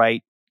can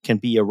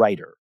be a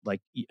writer.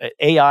 Like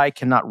AI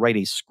cannot write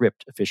a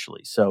script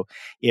officially. So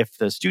if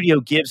the studio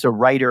gives a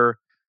writer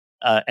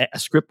a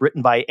script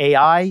written by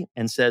AI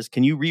and says,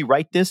 "Can you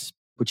rewrite this?"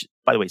 Which,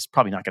 by the way, is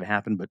probably not going to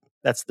happen, but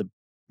that's the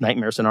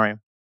nightmare scenario.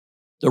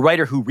 The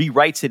writer who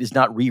rewrites it is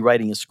not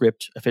rewriting a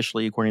script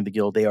officially, according to the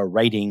Guild. They are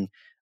writing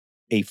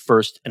a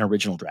first and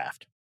original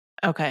draft.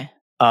 Okay.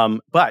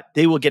 But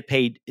they will get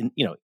paid.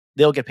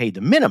 They'll get paid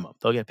the minimum.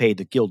 They'll get paid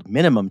the Guild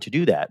minimum to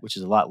do that, which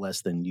is a lot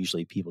less than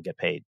usually people get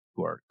paid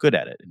who are good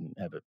at it and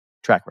have a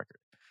track record.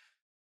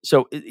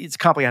 So it's a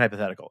complicated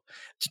hypothetical.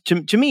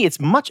 To me,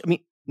 it's much. I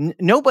mean,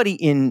 nobody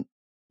in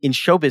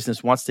show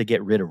business wants to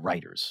get rid of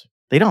writers.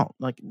 They don't.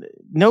 Like,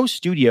 no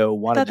studio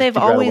wanted to. They've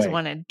always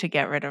wanted to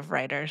get rid of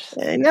writers.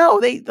 No,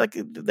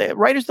 the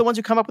writers are the ones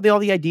who come up with all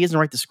the ideas and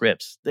write the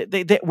scripts.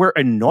 We're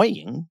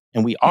annoying,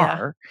 and we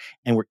are,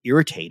 and we're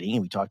irritating,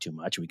 and we talk too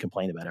much, and we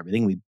complain about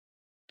everything. We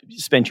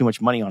spend too much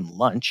money on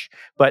lunch,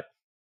 but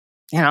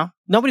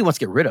nobody wants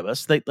to get rid of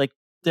us.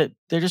 They're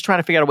just trying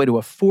to figure out a way to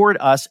afford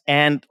us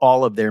and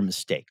all of their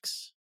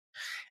mistakes,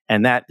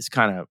 and that is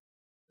kind of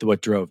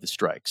what drove the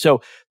strike.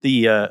 So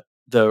the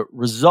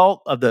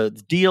result of the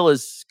deal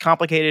is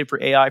complicated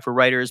for AI for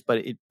writers, but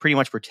it pretty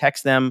much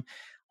protects them.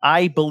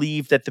 I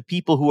believe that the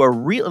people who are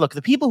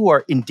the people who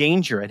are in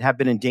danger and have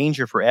been in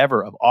danger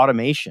forever of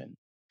automation,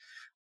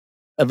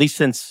 at least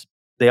since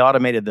they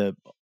automated the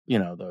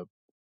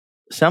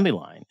assembly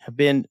line, have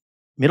been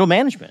middle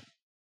management.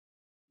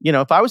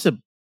 If I was a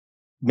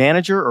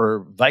manager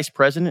or vice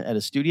president at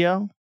a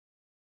studio,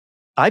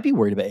 I'd be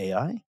worried about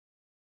AI.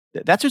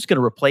 That's who's going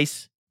to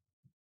replace.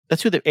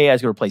 That's who the AI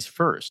is going to replace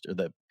first, or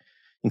the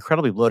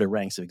incredibly bloated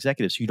ranks of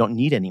executives who you don't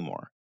need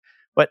anymore.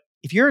 But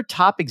if you're a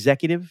top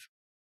executive,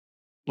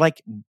 like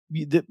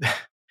the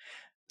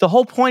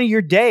whole point of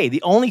your day,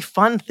 the only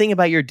fun thing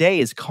about your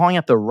day is calling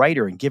up the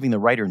writer and giving the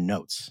writer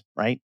notes,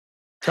 right?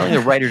 Telling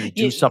the writer to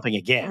do something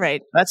again.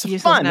 Right. That's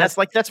fun.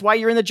 That's why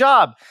you're in the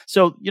job.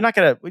 So you're not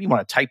going to, you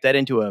want to type that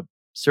into a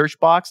search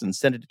box and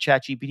send it to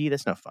ChatGPT?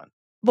 That's no fun.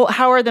 Well,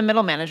 how are the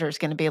middle managers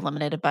going to be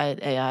eliminated by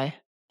AI?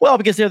 Well,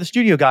 because they're the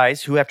studio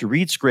guys who have to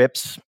read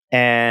scripts,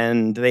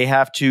 and they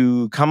have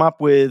to come up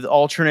with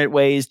alternate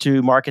ways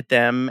to market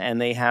them,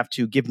 and they have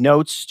to give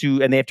notes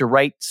and they have to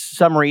write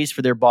summaries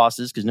for their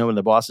bosses, because no one of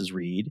the bosses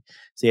read.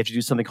 So they have to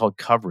do something called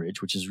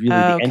coverage, which is really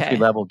the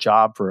entry-level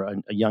job for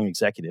a young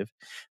executive.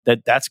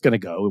 That's going to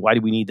go. Why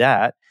do we need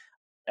that?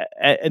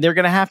 And they're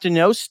going to have to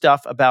know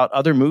stuff about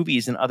other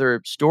movies and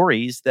other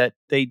stories that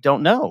they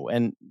don't know.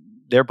 And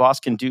their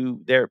boss can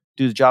do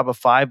the job of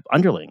 5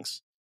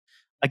 underlings.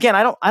 Again,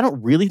 I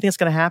don't really think it's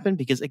going to happen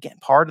because, again,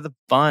 part of the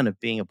fun of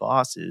being a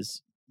boss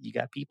is you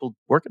got people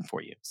working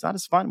for you. It's not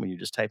as fun when you're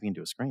just typing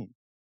into a screen.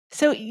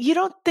 So you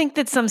don't think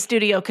that some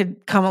studio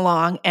could come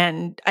along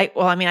and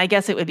I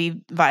guess it would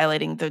be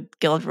violating the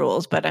guild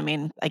rules, but I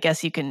mean, I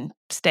guess you can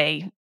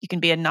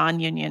be a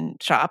non-union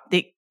shop.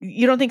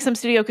 You don't think some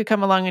studio could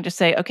come along and just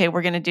say, okay,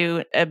 we're going to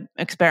do an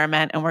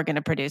experiment and we're going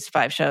to produce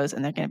 5 shows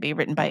and they're going to be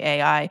written by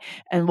AI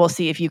and we'll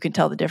see if you can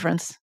tell the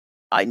difference?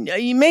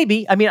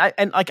 Maybe. I mean,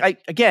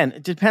 again,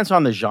 it depends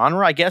on the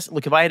genre, I guess.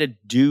 Look, if I had to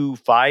do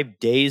 5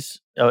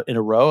 days in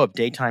a row of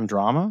daytime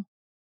drama,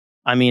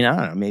 I mean, I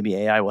don't know. Maybe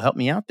AI will help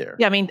me out there.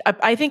 Yeah, I mean,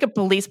 I think a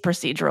police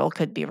procedural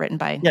could be written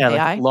by AI.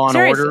 Like Law and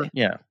Seriously.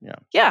 Order.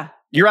 Yeah.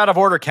 You're out of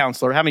order,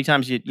 counselor. How many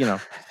times you know,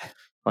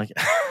 like.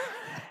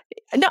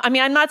 No, I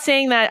mean, I'm not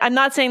saying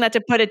that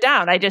to put it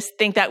down. I just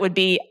think that would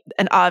be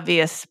an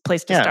obvious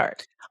place to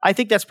start. I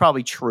think that's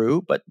probably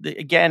true, but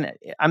again,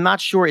 I'm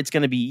not sure it's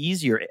going to be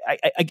easier.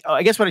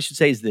 I guess what I should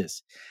say is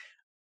this: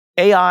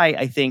 AI,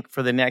 I think,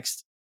 for the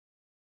next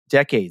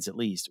decades at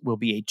least, will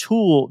be a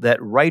tool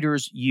that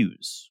writers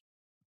use,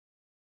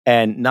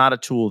 and not a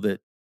tool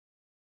that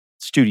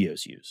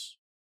studios use.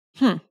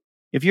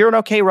 If you're an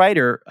okay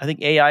writer, I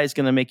think AI is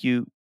going to make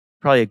you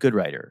probably a good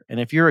writer. And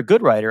if you're a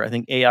good writer, I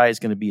think AI is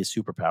going to be a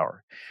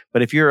superpower.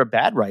 But if you're a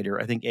bad writer,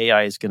 I think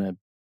AI is going to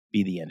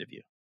be the end of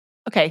you.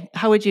 Okay.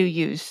 How would you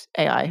use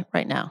AI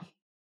right now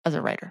as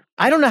a writer?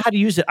 I don't know how to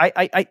use it.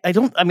 I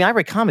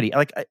write comedy.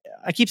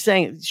 I keep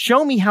saying,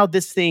 show me how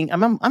this thing,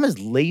 I'm as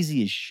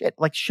lazy as shit.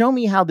 Like, show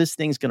me how this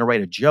thing's going to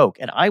write a joke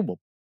and I will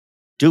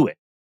do it.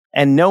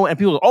 And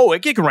people go, oh,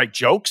 it can write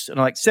jokes. And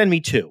I'm like, send me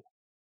 2.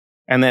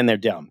 And then they're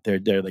dumb.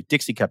 They're like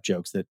Dixie Cup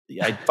jokes that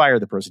I'd fire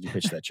the person who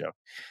pitched that joke.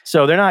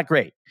 So they're not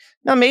great.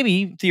 Now,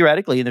 maybe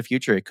theoretically in the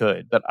future it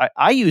could, but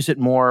I use it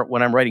more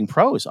when I'm writing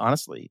prose,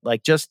 honestly.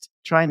 Like, just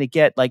trying to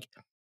get, like,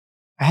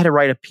 I had to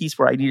write a piece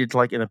where I needed to,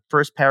 like, in the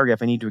first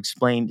paragraph, I need to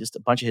explain just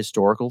a bunch of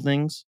historical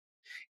things.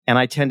 And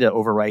I tend to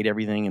overwrite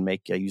everything and I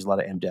use a lot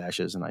of M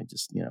dashes, and I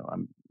just,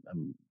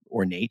 I'm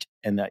ornate,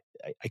 and that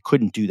I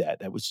couldn't do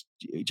that.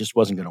 It just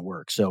wasn't going to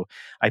work. So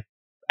I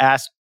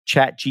asked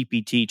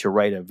ChatGPT to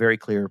write a very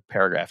clear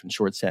paragraph in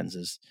short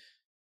sentences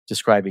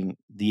describing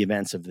the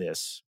events of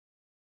this.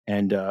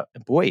 And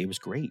boy, it was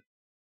great.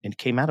 And it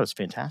came out, it was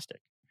fantastic.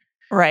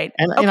 Right.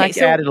 And I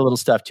added a little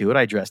stuff to it.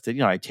 I addressed it.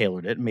 I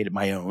tailored it and made it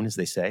my own, as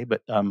they say.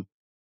 But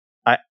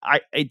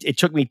it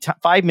took me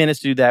 5 minutes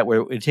to do that, where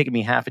it would take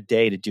me half a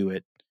day to do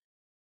it,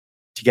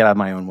 to get out of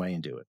my own way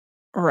and do it.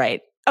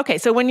 Right. Okay.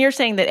 So when you're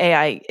saying that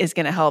AI is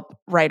going to help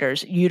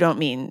writers, you don't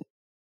mean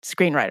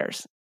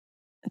screenwriters,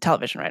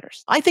 television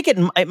writers. I think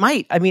it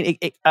might. I mean,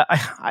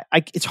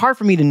 it's hard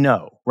for me to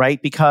know,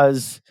 right?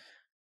 Because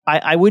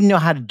I wouldn't know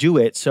how to do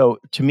it. So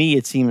to me,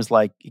 it seems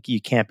like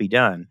it can't be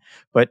done.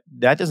 But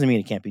that doesn't mean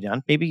it can't be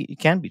done. Maybe it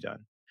can be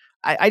done.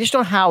 I just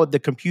don't know how the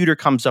computer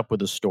comes up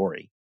with a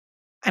story.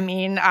 I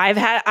mean,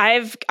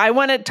 I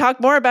want to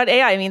talk more about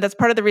AI. I mean, that's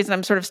part of the reason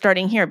I'm sort of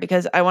starting here,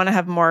 because I want to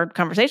have more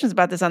conversations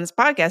about this on this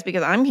podcast,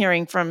 because I'm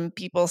hearing from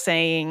people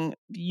saying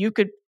you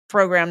could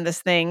program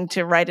this thing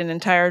to write an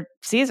entire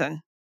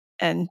season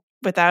and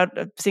without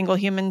a single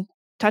human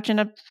touching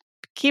a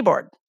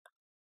keyboard.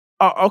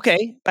 Oh,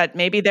 okay. But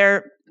maybe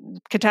they're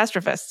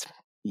catastrophists.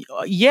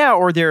 Yeah,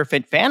 or they're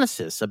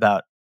fantasists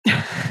about.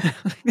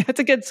 That's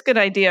a good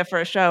idea for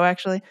a show,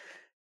 actually.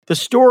 The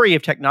story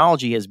of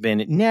technology has been,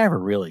 it never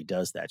really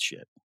does that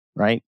shit,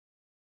 right?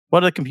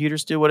 What do the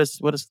computers do? What does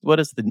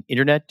the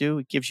internet do?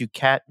 It gives you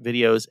cat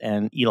videos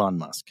and Elon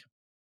Musk.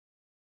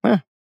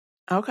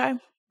 Okay.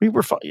 We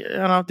were, I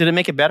don't know. Did it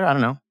make it better? I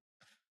don't know.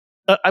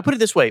 I put it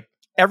this way.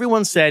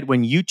 Everyone said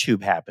when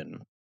YouTube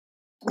happened,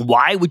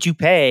 why would you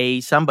pay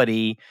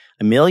somebody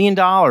 $1 million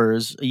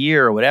a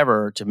year or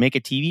whatever to make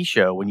a TV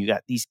show when you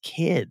got these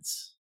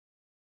kids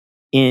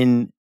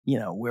in,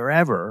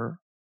 wherever,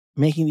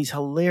 making these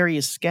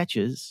hilarious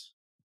sketches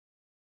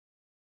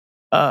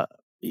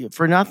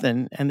for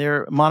nothing, and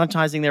they're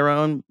monetizing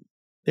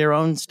their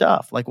own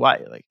stuff? Like,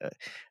 why? Like,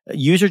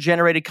 user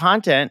generated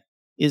content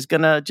is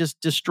gonna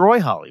just destroy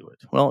Hollywood.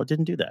 Well, it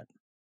didn't do that.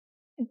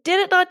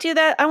 Did it not do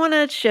that? I want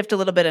to shift a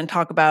little bit and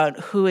talk about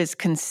who is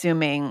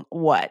consuming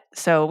what.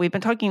 So we've been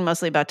talking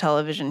mostly about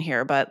television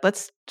here, but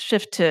let's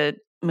shift to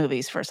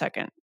movies for a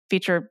second.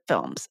 Feature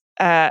films.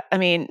 I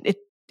mean,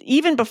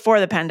 even before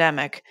the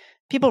pandemic,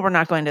 people were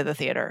not going to the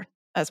theater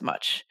as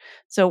much.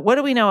 So what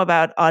do we know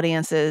about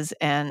audiences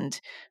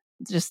and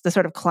just the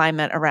sort of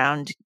climate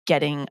around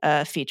getting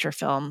a feature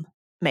film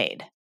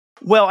made?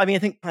 Well, I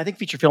mean, I think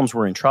feature films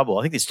were in trouble.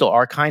 I think they still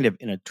are kind of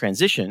in a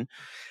transition.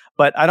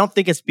 But I don't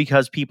think it's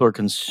because people are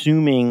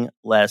consuming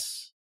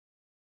less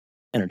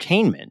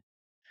entertainment.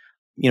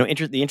 The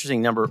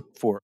interesting number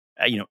for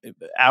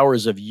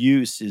hours of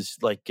use is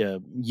like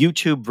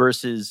YouTube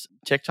versus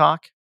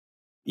TikTok.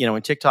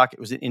 When TikTok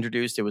was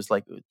introduced, it was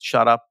like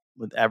shot up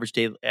with average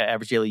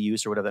daily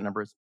use or whatever that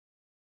number is,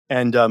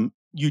 and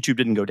YouTube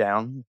didn't go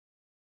down.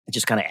 It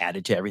just kind of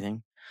added to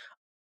everything.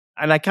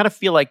 I kind of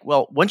feel like,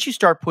 well, once you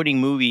start putting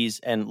movies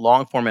and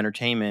long form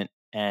entertainment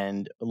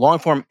and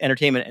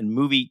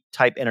movie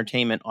type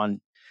entertainment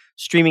on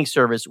streaming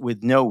service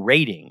with no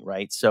rating,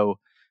 right? So,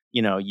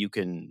 you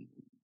can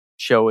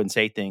show and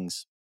say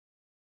things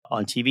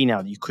on TV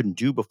now that you couldn't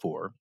do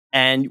before.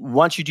 And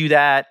once you do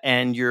that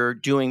and you're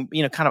doing,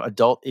 kind of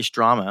adult-ish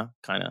drama,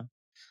 kind of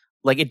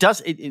like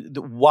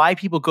why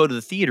people go to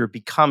the theater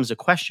becomes a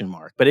question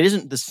mark, but it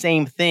isn't the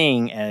same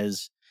thing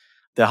as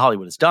the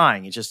Hollywood is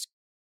dying. It's just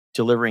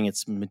delivering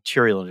its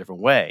material in a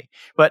different way.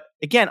 But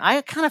again,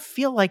 I kind of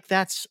feel like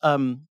that's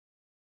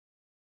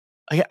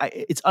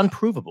it's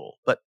unprovable.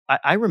 But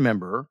I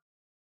remember,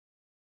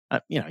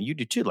 you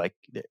do too. Like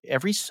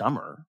every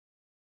summer,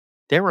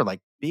 there were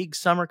like big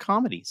summer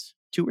comedies,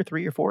 2 or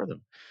 3 or 4 of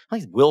them,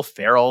 like Will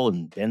Ferrell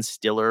and Ben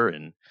Stiller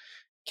and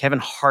Kevin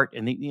Hart,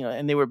 and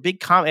they were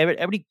big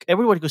everybody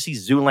would go see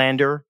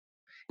Zoolander.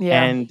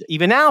 Yeah. And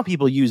even now,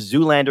 people use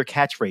Zoolander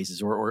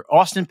catchphrases, or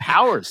Austin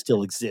Powers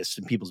still exists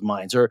in people's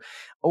minds, or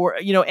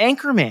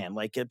Anchorman.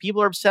 Like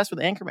people are obsessed with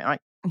Anchorman,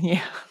 right?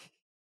 Yeah.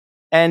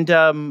 And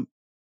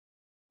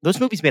those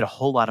movies made a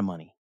whole lot of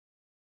money,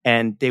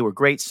 and they were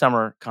great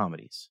summer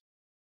comedies.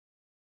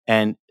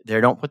 And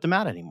they don't put them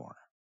out anymore.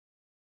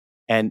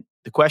 And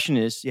the question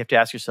is, you have to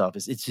ask yourself: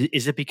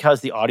 is it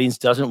because the audience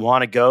doesn't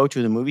want to go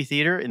to the movie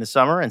theater in the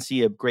summer and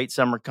see a great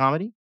summer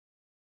comedy?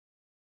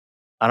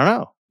 I don't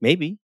know.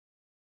 Maybe.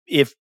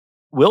 If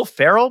Will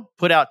Ferrell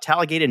put out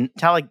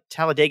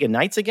Talladega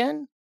Nights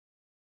again,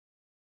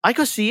 I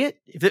go see it.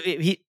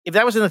 If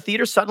that was in the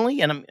theater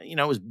suddenly and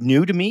it was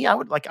new to me, I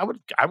would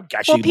actually.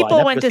 Well,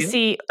 people went to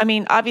see. I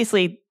mean,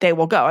 obviously they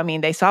will go. I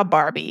mean, they saw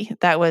Barbie.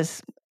 That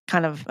was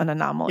kind of an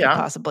anomaly,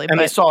 possibly. And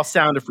they saw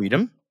Sound of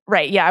Freedom.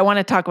 Right. Yeah, I want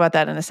to talk about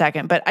that in a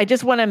second, but I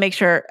just want to make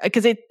sure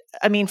because it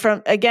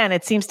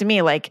seems to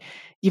me like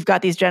you've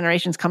got these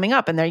generations coming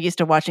up and they're used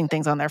to watching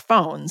things on their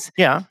phones.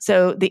 Yeah.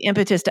 So the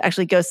impetus to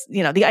actually go,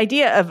 the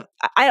idea of,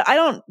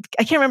 I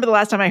can't remember the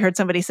last time I heard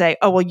somebody say,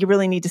 oh, well, you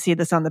really need to see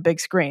this on the big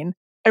screen.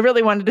 I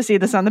really wanted to see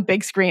this on the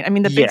big screen. I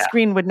mean, the big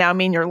screen would now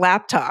mean your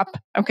laptop,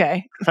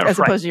 okay, as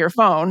opposed to your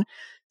phone.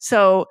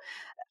 So,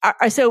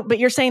 but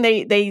you're saying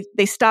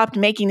they stopped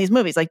making these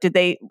movies. Like,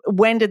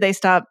 when did they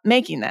stop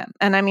making them?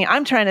 And I mean,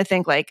 I'm trying to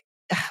think like,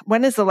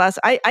 when is the last?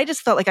 I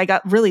just felt like I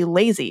got really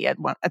lazy at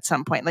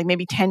some point, like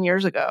maybe 10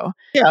 years ago.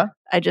 Yeah,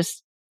 I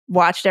just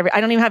watched I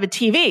don't even have a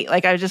TV.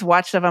 Like I just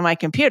watched stuff on my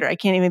computer. I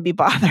can't even be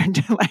bothered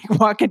to like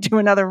walk into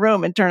another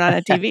room and turn on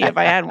a TV if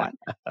I had one.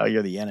 Oh,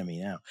 you're the enemy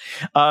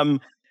now.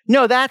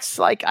 No, that's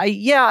like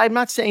I'm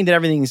not saying that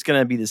everything's going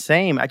to be the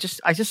same. I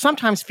just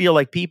sometimes feel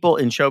like people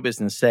in show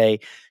business say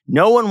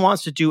no one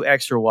wants to do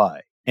X or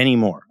Y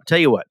anymore. I'll tell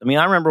you what. I mean,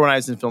 I remember when I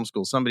was in film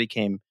school, somebody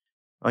came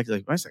like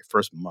my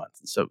first month,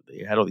 and so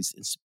they had all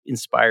these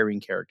inspiring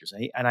characters.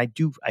 I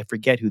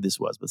forget who this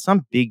was, but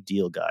some big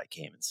deal guy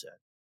came and said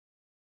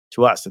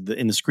to us in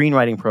the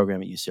screenwriting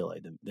program at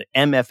UCLA, the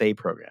MFA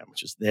program,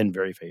 which is then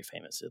very, very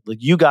famous.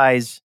 Like, you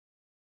guys,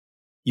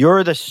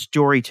 you're the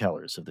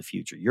storytellers of the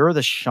future. You're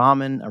the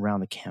shaman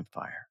around the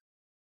campfire.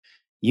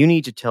 You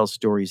need to tell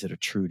stories that are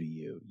true to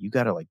you. You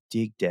got to like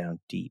dig down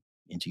deep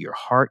into your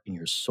heart and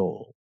your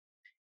soul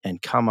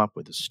and come up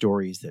with the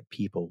stories that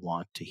people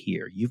want to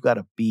hear. You've got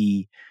to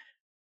be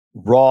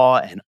raw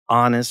and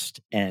honest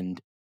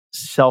and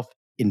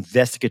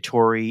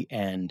self-investigatory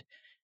and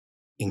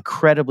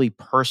incredibly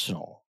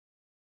personal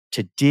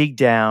to dig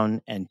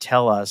down and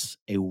tell us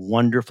a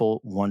wonderful,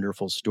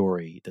 wonderful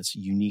story that's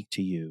unique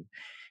to you.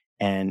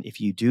 And if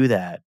you do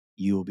that,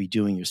 you will be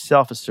doing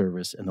yourself a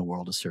service and the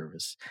world a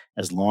service,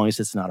 as long as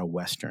it's not a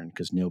Western,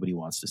 because nobody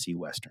wants to see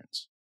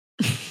Westerns.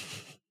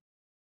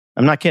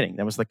 I'm not kidding.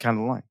 That was like kind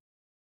of the line.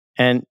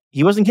 And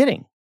he wasn't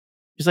kidding.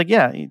 He's like,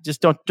 yeah, just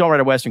don't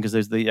write a Western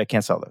because I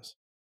can't sell those.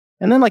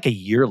 And then like a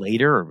year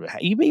later, or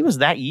even it was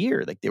that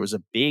year, like there was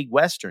a big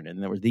Western,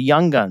 and there was the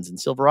Young Guns and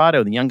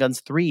Silverado, the Young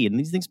Guns 3, and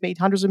these things made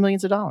hundreds of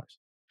millions of dollars.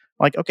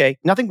 Like, okay,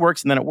 nothing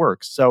works, and then it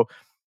works. So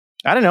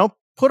I don't know,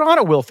 put on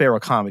a Will Ferrell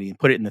comedy and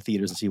put it in the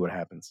theaters and see what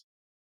happens.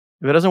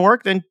 If it doesn't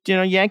work, then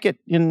yank it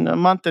in a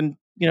month and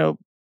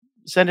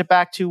send it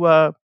back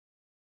to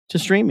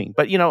streaming.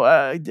 But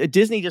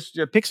Disney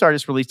Pixar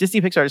just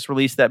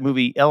released that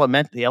movie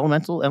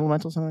Elemental,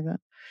 something like that.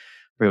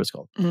 I forget what it's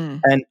called.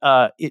 And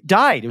it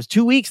died. It was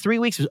 2 weeks, 3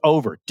 weeks. It was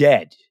over,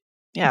 dead.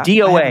 Yeah,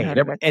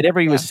 DOA. And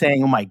everybody was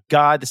saying, "Oh my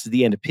God, this is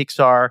the end of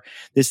Pixar.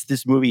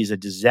 This movie is a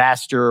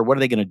disaster. What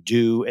are they going to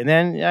do?" And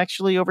then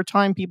actually, over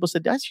time, people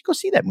said, "I should go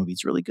see that movie.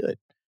 It's really good.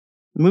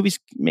 The movie's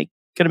going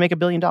to make $1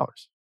 billion."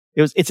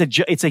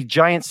 It's a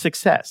giant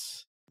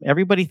success.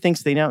 Everybody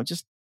thinks they know.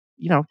 Just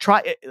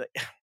try it.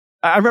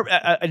 I remember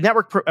a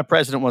network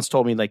president once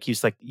told me, like,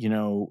 he's like, we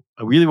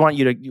really want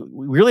you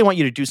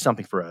to do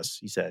something for us,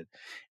 he said.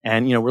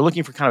 And, we're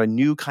looking for kind of a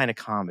new kind of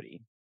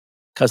comedy,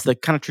 because the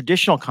kind of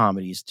traditional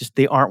comedies,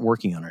 they aren't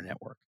working on our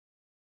network.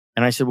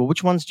 And I said, well,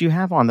 which ones do you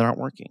have on that aren't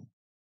working? And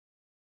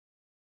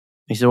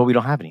he said, well, we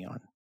don't have any on.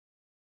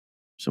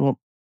 So,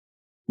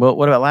 well,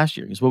 what about last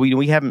year? He goes, well,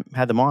 we haven't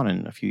had them on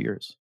in a few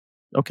years.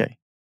 Okay.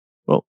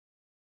 Well,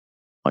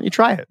 Why don't you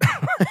try it?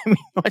 I mean,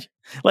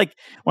 why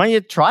don't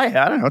you try it?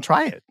 I don't know.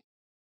 Try it.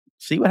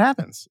 See what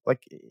happens.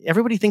 Like,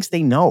 everybody thinks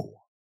they know.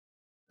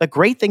 The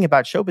great thing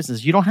about show business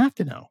is you don't have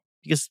to know,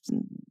 because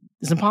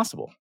it's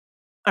impossible.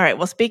 All right.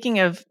 Well, speaking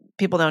of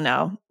people don't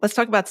know, let's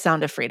talk about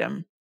Sound of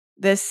Freedom.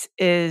 This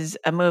is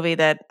a movie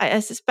that I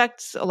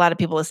suspect a lot of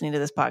people listening to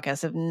this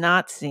podcast have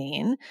not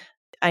seen.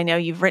 I know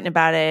you've written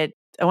about it.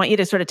 I want you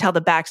to sort of tell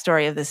the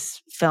backstory of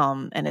this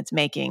film and its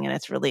making and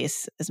its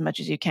release as much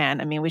as you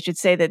can. I mean, we should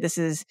say that this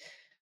is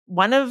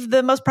one of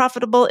the most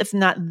profitable, if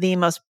not the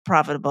most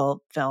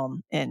profitable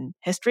film in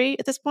history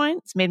at this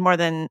point. It's made more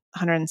than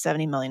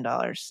 $170 million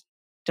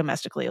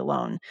domestically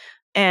alone.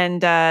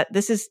 And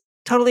this is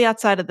totally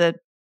outside of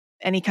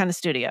any kind of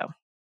studio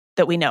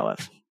that we know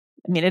of.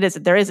 I mean,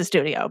 there is a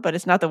studio, but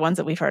it's not the ones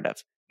that we've heard of.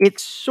 It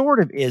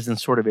sort of is and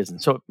sort of isn't.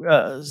 So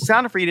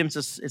Sound of Freedom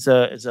is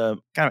a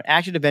kind of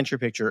action adventure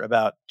picture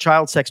about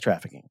child sex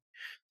trafficking.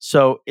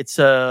 So it's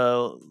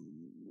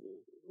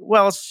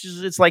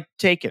it's like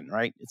Taken,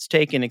 right? It's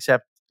Taken,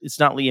 except it's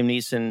not Liam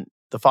Neeson,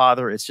 the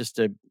father. It's just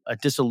a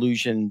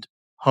disillusioned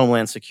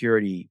Homeland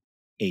Security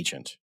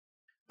agent.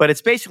 But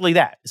it's basically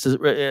that.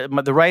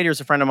 The writer is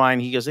a friend of mine.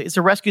 He goes, it's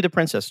a Rescue the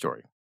Princess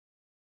story.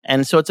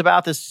 And so it's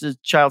about this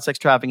child sex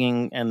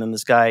trafficking, and then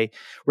this guy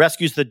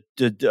rescues a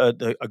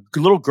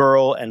little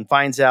girl and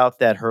finds out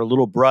that her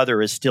little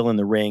brother is still in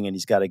the ring, and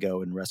he's got to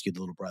go and rescue the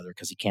little brother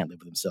because he can't live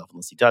with himself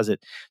unless he does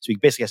it. So he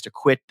basically has to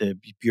quit the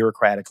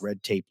bureaucratic,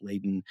 red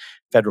tape-laden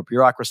federal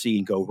bureaucracy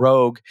and go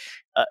rogue.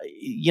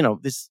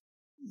 It's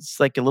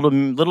like a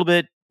little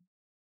bit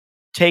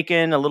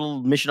Taken, a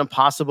little Mission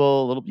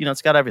Impossible, a little,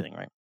 it's got everything,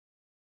 right?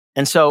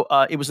 And so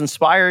it was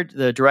inspired.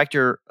 The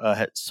director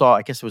saw,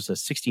 I guess it was a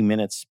 60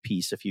 Minutes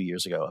piece a few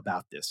years ago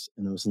about this,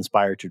 and it was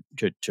inspired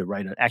to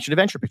write an action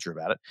adventure picture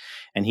about it.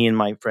 And he and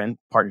my friend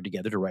partnered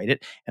together to write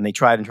it, and they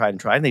tried,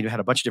 and they had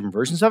a bunch of different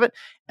versions of it.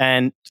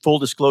 And full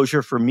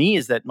disclosure for me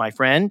is that my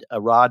friend,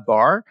 Rod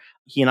Barr,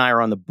 he and I are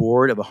on the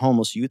board of a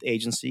homeless youth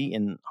agency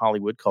in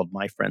Hollywood called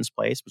My Friend's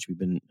Place, which we've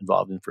been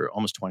involved in for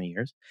almost 20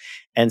 years.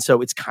 And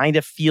so it's kind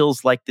of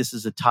feels like this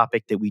is a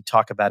topic that we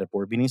talk about at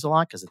board meetings a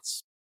lot, because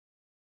it's,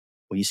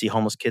 when you see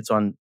homeless kids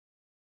on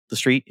the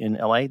street in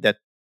LA,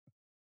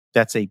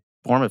 that's a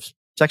form of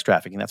sex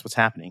trafficking. That's what's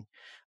happening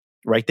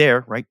right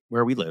there, right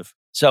where we live.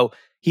 So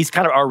he's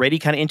kind of already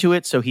kind of into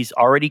it. So he's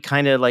already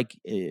kind of like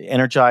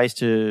energized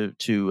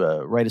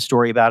to write a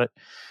story about it.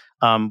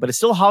 But it's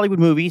still a Hollywood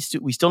movie.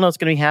 We still know it's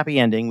going to be a happy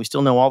ending. We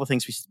still know all the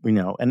things we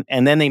know.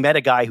 And then they met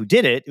a guy who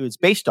did it, who it's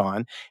based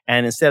on.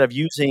 And instead of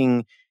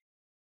using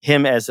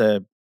him as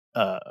a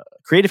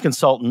creative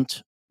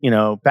consultant,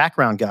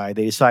 background guy,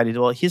 they decided,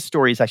 well, his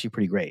story is actually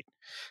pretty great.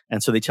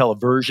 And so they tell a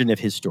version of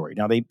his story.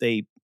 Now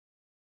they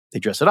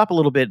dress it up a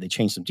little bit. They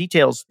change some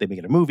details. They make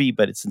it a movie,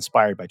 but it's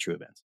inspired by true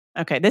events.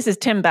 Okay. This is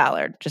Tim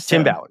Ballard. Just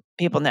Tim Ballard.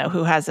 People know,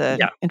 who has an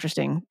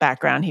interesting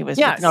background. He was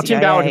now CIA Tim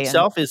Ballard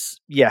himself has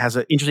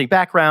an interesting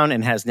background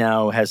and has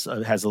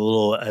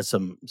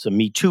some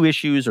Me Too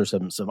issues or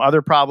some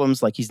other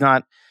problems. Like,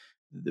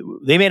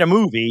 they made a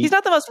movie. He's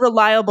not the most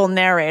reliable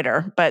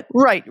narrator, but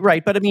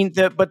right. But I mean,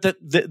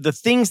 the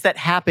things that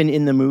happen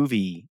in the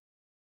movie,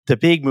 the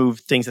big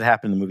things that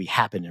happen in the movie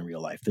happen in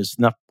real life. There's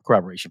enough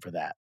corroboration for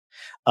that.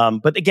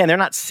 But again, they're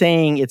not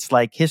saying it's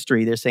like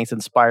history. They're saying it's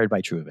inspired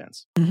by true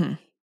events. Mm-hmm.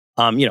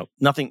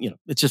 Nothing.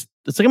 It's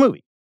like a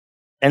movie.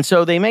 And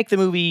so they make the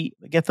movie,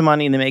 get the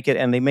money, and they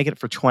make it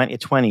for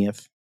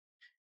 20th.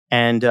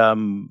 And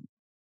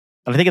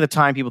I think at the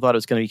time people thought it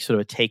was going to be sort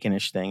of a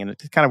Taken-ish thing, and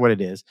it's kind of what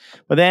it is.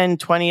 But then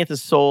 20th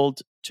is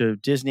sold to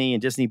Disney,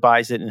 and Disney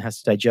buys it and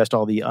has to digest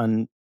all the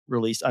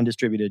unreleased,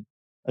 undistributed,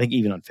 I think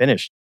even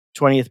unfinished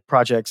 20th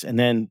projects. And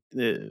then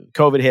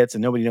COVID hits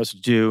and nobody knows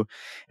what to do.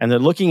 And they're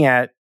looking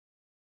at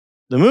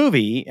the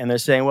movie and they're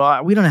saying,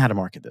 well, we don't know how to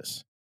market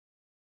this.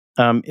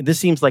 This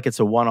seems like it's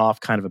a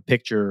one-off kind of a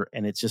picture,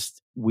 and it's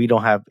just,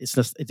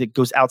 it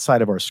goes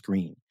outside of our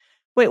screen.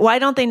 Wait, why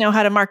don't they know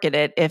how to market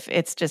it if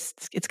it's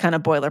kind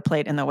of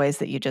boilerplate in the ways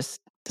that you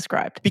just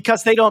described?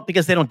 Because they don't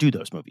do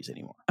those movies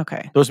anymore.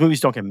 Okay. Those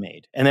movies don't get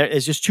made. And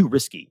it's just too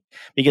risky,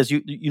 because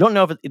you don't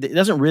know if it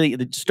doesn't really,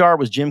 the star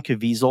was Jim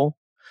Caviezel,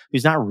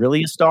 who's not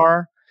really a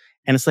star.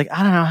 And it's like,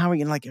 I don't know how we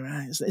can, like,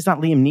 it's not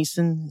Liam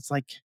Neeson. It's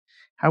like,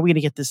 how are we going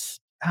to get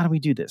this? How do we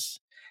do this?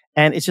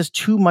 And it's just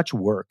too much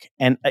work.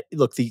 And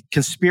look, the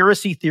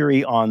conspiracy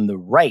theory on the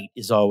right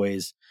is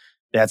always,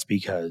 that's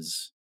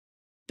because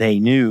they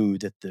knew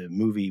that the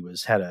movie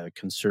had a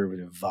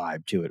conservative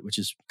vibe to it, which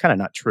is kind of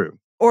not true.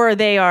 Or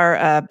they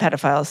are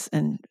pedophiles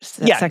and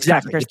sex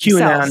traffickers.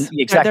 QAnon,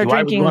 exactly. They're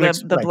drinking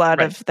the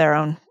blood of their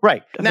own.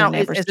 Right. Now,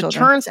 as it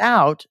turns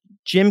out,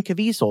 Jim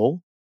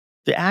Caviezel,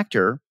 the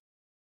actor,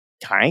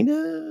 kind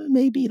of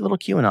maybe a little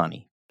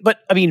QAnon-y. But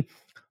I mean,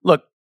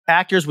 look,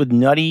 actors with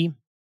nutty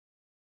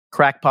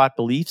crackpot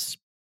beliefs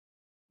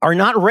are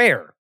not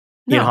rare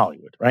in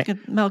Hollywood,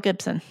 right? Mel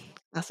Gibson.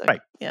 That's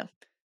right. Yeah.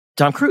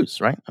 Tom Cruise,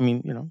 right? I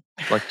mean,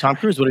 like Tom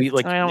Cruise. What do you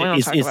like? I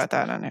don't talk about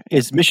that on it.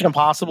 Is Mission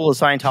Impossible a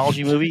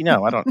Scientology movie?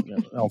 No, I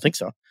don't think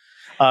so.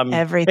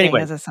 Everything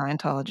anyway. is a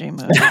Scientology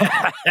movie.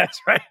 That's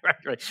right.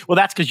 Well,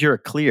 that's because you're a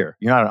clear.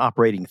 You're not an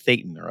operating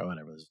thetan or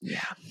whatever. Yeah.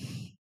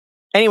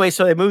 Anyway,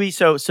 so the movie,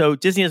 so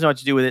Disney doesn't know what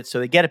to do with it, so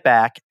they get it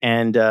back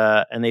and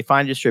they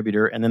find a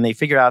distributor, and then they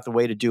figure out the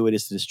way to do it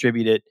is to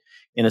distribute it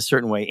in a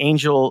certain way.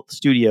 Angel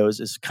Studios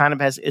is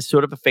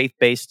sort of a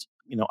faith-based,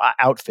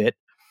 outfit,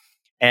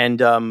 and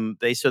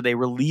they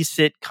release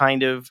it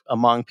kind of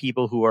among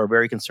people who are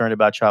very concerned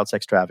about child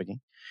sex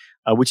trafficking,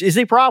 which is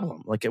a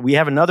problem. Like, we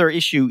have another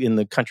issue in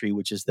the country,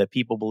 which is that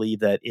people believe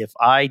that if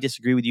I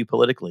disagree with you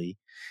politically,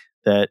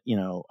 that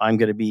I'm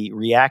going to be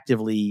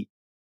reactively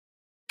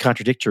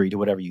contradictory to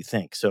whatever you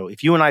think. So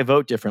if you and I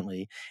vote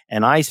differently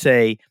and I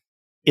say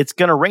it's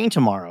going to rain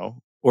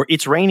tomorrow or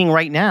it's raining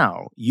right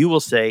now, you will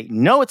say,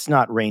 no, it's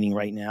not raining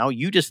right now.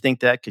 You just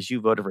think that because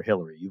you voted for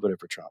Hillary, you voted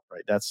for Trump,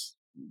 right? That's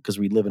because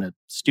we live in a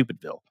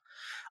stupidville.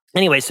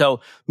 Anyway, so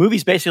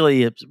movie's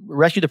basically a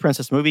Rescue the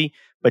Princess movie,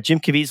 but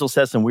Jim Caviezel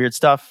says some weird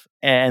stuff.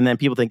 And then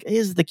people think,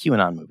 is the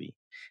QAnon movie?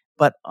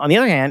 But on the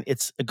other hand,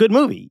 it's a good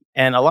movie.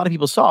 And a lot of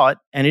people saw it.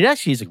 And it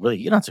actually is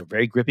it's a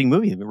very gripping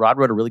movie. I mean, Rod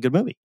wrote a really good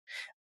movie.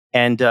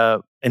 And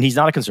he's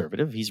not a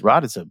conservative.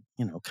 Rod is a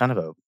kind of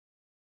a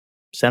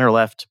center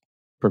left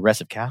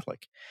progressive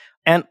Catholic,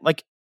 and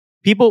like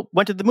people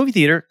went to the movie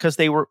theater because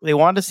they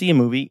wanted to see a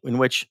movie in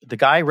which the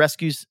guy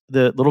rescues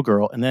the little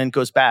girl and then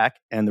goes back,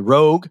 and the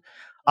rogue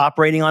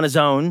operating on his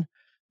own,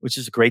 which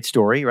is a great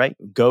story, right?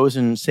 Goes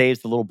and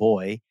saves the little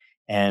boy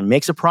and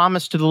makes a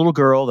promise to the little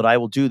girl that I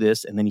will do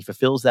this, and then he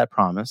fulfills that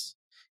promise,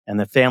 and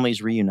the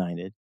family's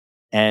reunited,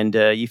 and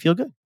you feel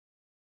good.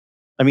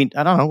 I mean,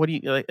 I don't know. What do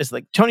you? It's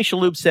like Tony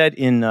Shalhoub said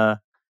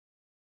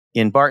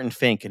in Barton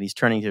Fink, and he's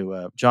turning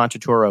to John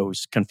Turturro,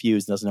 who's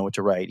confused and doesn't know what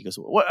to write. He goes,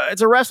 well,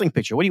 "It's a wrestling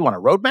picture. What do you want? A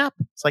roadmap?"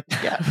 It's like,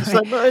 yeah, it's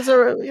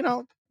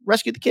like,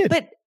 rescue the kid.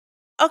 But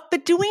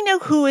do we know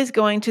who is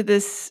going to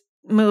this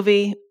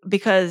movie?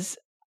 Because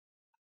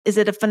is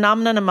it a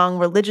phenomenon among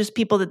religious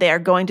people that they are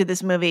going to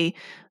this movie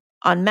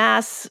en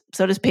masse,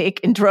 so to speak,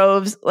 in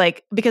droves?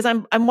 Like, because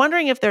I'm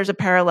wondering if there's a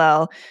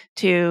parallel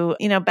to,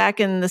 back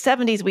in the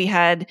 70s, we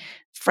had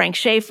Frank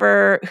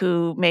Schaeffer,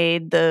 who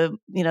made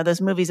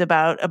those movies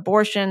about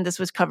abortion. This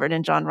was covered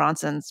in John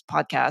Ronson's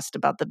podcast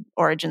about the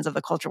origins of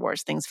the culture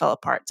wars. Things fell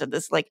apart. So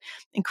this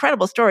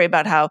incredible story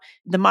about how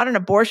the modern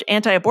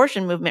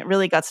anti-abortion movement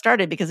really got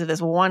started because of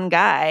this one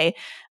guy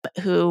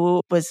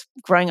who was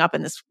growing up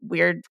in this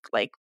weird,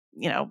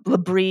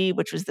 L'Abri,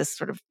 which was this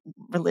sort of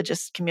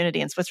religious community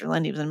in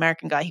Switzerland. He was an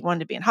American guy. He wanted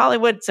to be in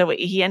Hollywood. So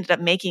he ended up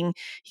he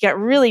got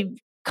really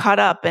caught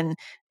up in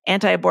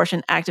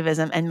anti-abortion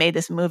activism and made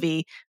this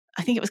movie.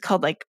 I think it was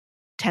called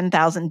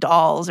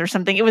 $10,000 or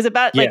something. It was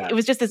about it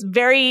was just this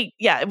very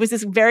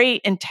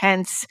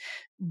intense,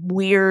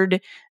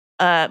 weird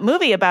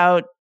movie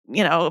about,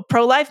 a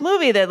pro-life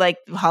movie that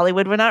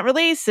Hollywood would not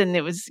release, and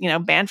it was,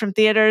 banned from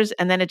theaters.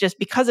 And then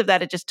because of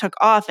that, it just took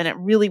off, and it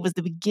really was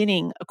the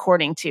beginning,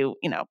 according to,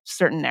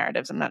 certain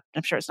narratives.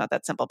 I'm sure it's not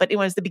that simple, but it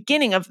was the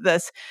beginning of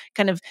this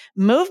kind of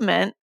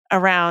movement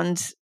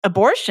around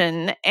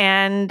abortion.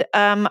 And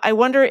I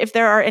wonder if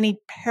there are any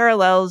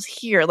parallels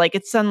here.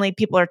 It's suddenly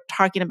people are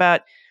talking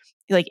about,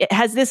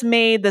 has this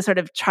made the sort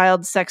of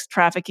child sex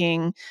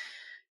trafficking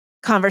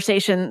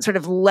conversation sort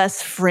of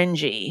less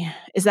fringy?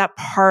 Is that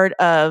part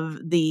of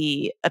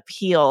the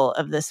appeal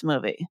of this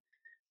movie?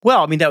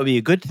 Well, I mean, that would be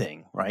a good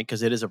thing, right?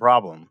 Because it is a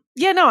problem.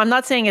 Yeah, no, I'm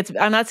not saying,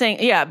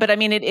 yeah, but I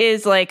mean, it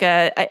is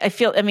I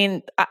feel,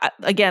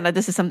 again,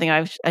 this is something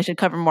I should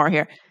cover more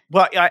here.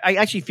 Well, I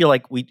actually feel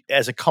like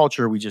as a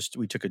culture, we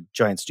took a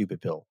giant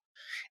stupid pill.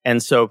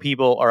 And so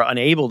people are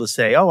unable to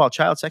say, oh, well,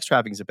 child sex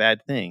trafficking is a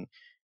bad thing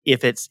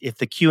if the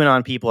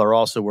QAnon people are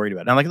also worried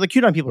about it. Now, the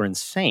QAnon people are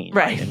insane,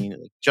 right? I mean,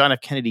 John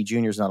F. Kennedy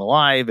Jr. is not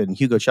alive, and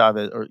Hugo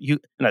Chavez,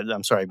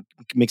 I'm sorry, I'm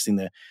mixing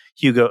the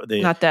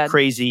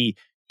crazy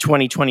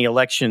 2020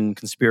 election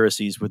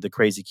conspiracies with the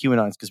crazy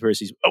QAnon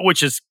conspiracies,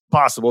 which is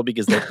possible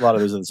because a lot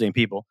of those are the same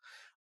people.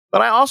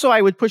 But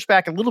I would push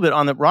back a little bit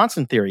on the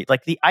Ronson theory.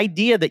 Like, the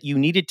idea that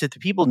the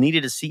people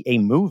needed to see a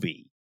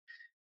movie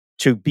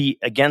to be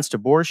against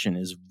abortion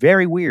is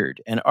very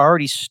weird, and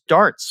already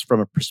starts from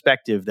a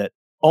perspective that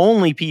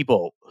only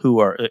people who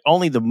are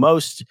only the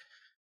most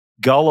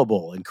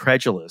gullible and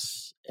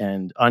credulous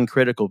and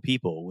uncritical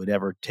people would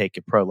ever take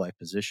a pro-life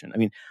position. I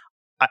mean,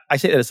 I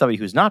say that as somebody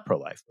who's not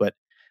pro-life, but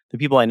the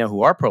people I know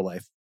who are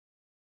pro-life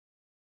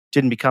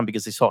didn't become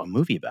because they saw a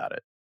movie about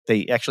it.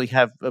 They actually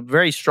have a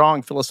very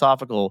strong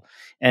philosophical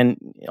and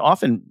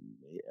often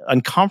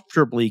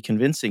uncomfortably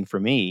convincing for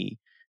me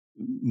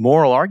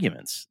moral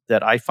arguments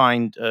that I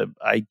find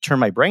I turn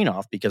my brain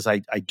off because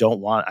I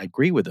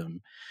agree with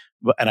them,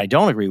 and I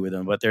don't agree with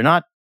them, but they're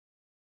not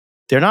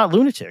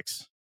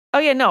lunatics. Oh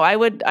yeah, no, I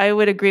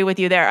would agree with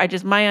you there.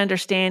 My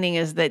understanding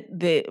is that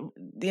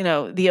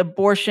the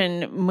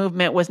abortion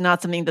movement was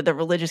not something that the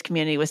religious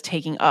community was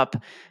taking up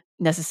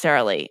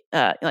necessarily.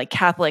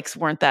 Catholics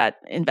weren't that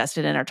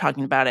invested in or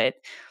talking about it.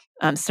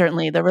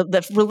 Certainly the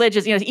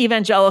religious,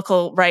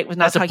 evangelical right was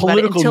not talking about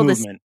it until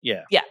movement.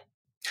 Yeah.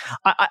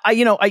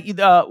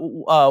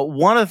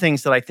 One of the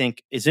things that I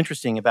think is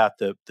interesting about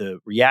the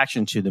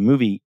reaction to the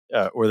movie,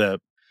 or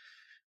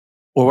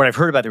what I've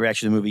heard about the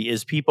reaction to the movie,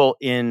 is people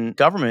in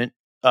government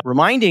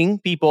reminding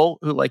people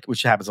who, like,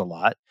 which happens a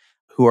lot,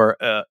 who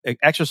are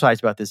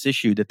exercised about this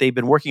issue, that they've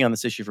been working on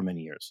this issue for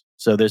many years.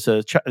 So there's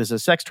a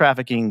sex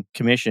trafficking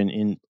commission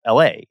in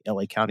L.A.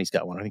 L.A. County's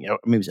got one. I think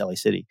maybe it's L.A.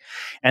 City,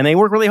 and they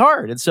work really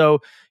hard. And so,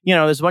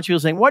 there's a bunch of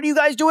people saying, "What are you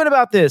guys doing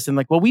about this?" And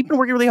like, well, we've been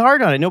working really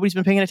hard on it. Nobody's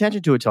been paying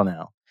attention to it till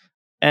now.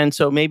 And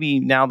so maybe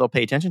now they'll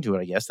pay attention to it.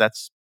 I guess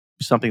that's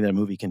something that a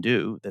movie can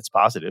do that's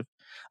positive.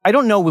 I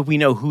don't know if we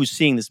know who's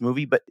seeing this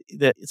movie, but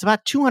it's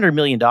about $200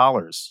 million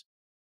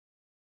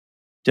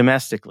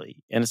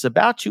domestically, and it's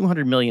about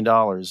 $200 million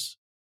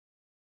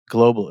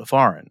global,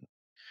 foreign.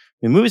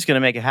 The movie's going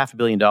to make $500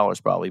 million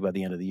probably by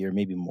the end of the year,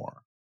 maybe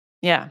more.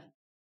 Yeah.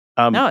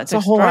 No, it's a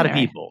whole lot of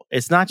people.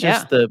 It's not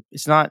just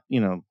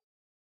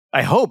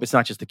I hope it's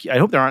not just I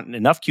hope there aren't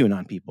enough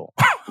QAnon people.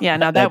 Yeah,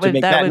 no, that would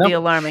be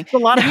alarming. It's a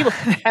lot of people.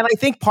 And I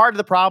think part of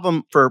the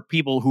problem for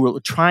people who are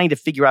trying to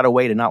figure out a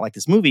way to not like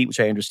this movie, which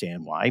I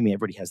understand why. I mean,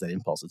 everybody has that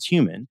impulse. It's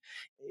human.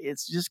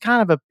 It's just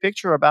kind of a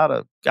picture about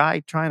a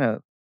guy trying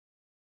to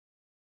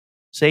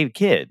save a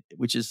kid,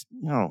 which is,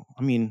 I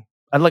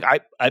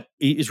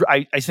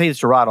say this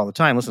to Rod all the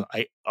time. Listen,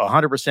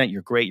 100%,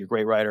 you're great. You're a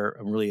great writer.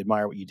 I really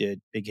admire what you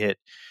did. Big hit.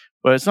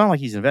 But it's not like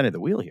he's invented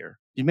the wheel here.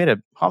 He made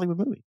a Hollywood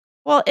movie.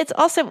 Well, it's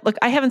also, look,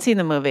 I haven't seen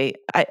the movie.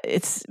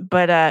 Because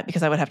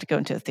I would have to go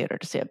into the theater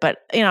to see it. But,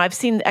 I've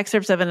seen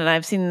excerpts of it and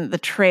I've seen the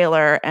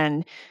trailer.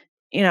 And,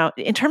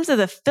 in terms of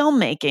the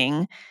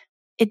filmmaking,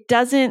 it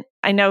doesn't,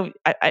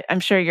 I'm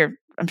sure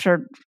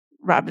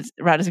Rod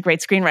is a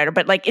great screenwriter,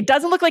 but like, it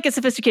doesn't look like a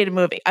sophisticated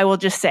movie. I will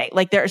just say,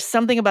 like, there's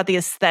something about the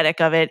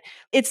aesthetic of it.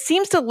 It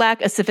seems to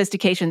lack a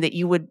sophistication that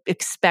you would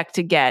expect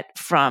to get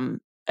from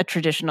a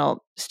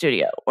traditional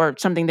studio or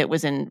something that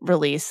was in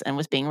release and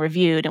was being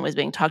reviewed and was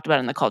being talked about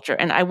in the culture.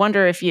 And I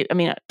wonder if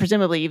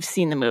presumably you've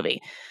seen the movie,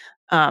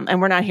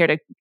 and we're not here to,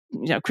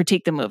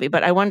 critique the movie,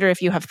 but I wonder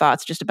if you have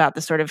thoughts just about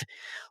the sort of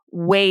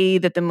way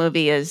that the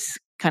movie is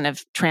kind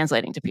of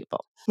translating to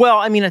people. Well,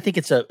 I mean, I think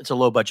it's a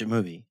low budget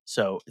movie,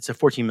 so it's a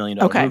 $14 million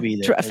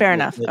movie. Fair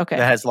enough. Okay,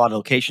 that has a lot of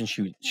location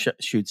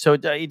shoots, so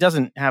it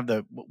doesn't have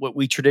what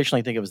we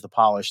traditionally think of as the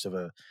polish of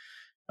a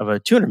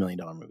 $200 million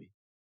movie.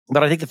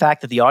 But I think the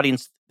fact that the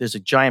audience, there's a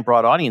giant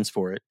broad audience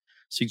for it,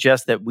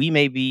 suggests that we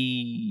may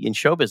be in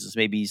show business,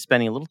 maybe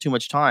spending a little too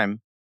much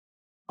time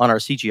on our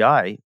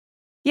CGI.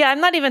 Yeah,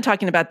 I'm not even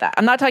talking about that.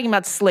 I'm not talking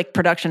about slick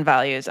production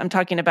values. I'm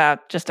talking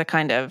about just a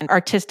kind of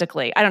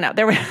artistically. I don't know.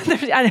 There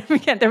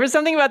was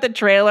something about the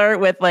trailer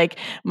with like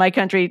 "My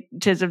Country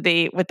 'Tis of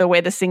Thee" with the way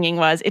the singing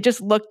was. It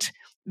just looked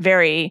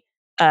very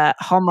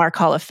Hallmark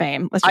Hall of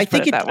Fame. Let's just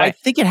put it that way. I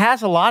think it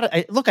has a lot of.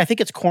 I think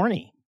it's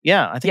corny.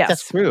 Yeah, I think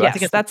that's true. Yes, I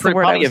think that's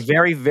probably a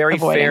very, very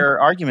fair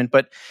argument.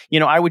 But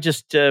I would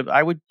just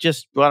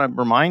want to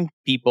remind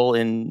people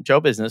in show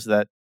business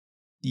that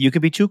you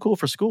could be too cool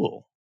for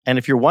school. And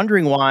if you're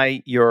wondering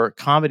why your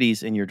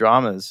comedies and your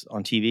dramas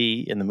on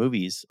TV and the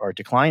movies are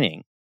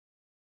declining,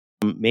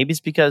 maybe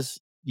it's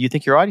because you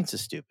think your audience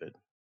is stupid,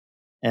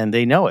 and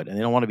they know it, and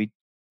they don't want to be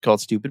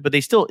called stupid. But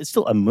it's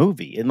still a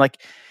movie. And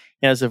like,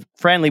 as a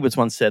Fran Lebowitz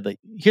once said, like,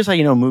 here's how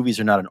you know movies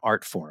are not an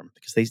art form,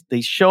 because they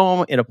show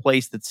them in a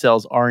place that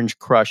sells Orange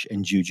Crush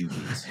and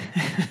Jujubes.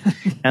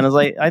 And it's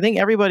like, I think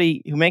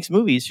everybody who makes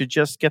movies should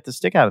just get the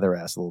stick out of their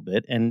ass a little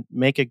bit and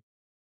make a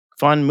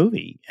fun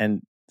movie.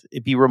 And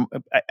it'd be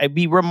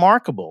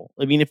remarkable.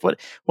 I mean,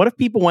 what if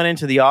people went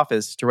into the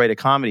office to writing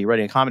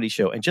a comedy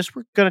show, and just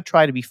were going to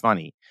try to be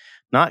funny,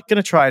 not going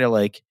to try to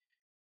like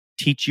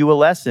teach you a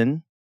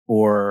lesson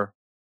or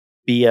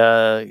be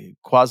a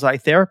quasi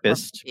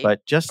therapist,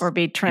 but just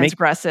be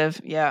transgressive.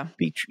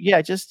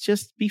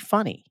 Just be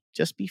funny.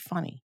 Just be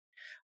funny.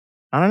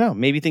 I don't know.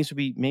 Maybe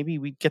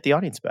we'd get the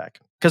audience back.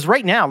 Because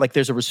right now, like,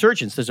 there's a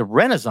resurgence, there's a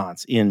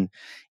renaissance in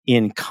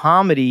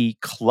comedy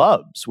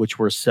clubs, which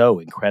were so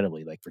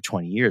incredibly, like, for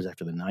 20 years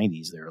after the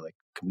 90s, they were like,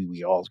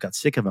 we all got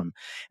sick of them.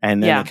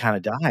 And then they kind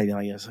of died.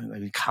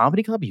 Like,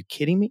 comedy club? Are you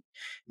kidding me?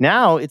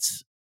 Now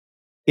it's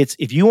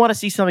if you want to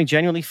see something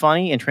genuinely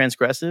funny and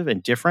transgressive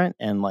and different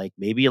and like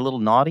maybe a little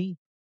naughty,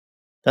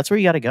 that's where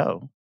you got to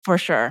go. For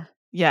sure.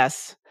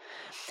 Yes.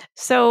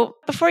 So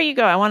before you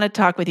go, I want to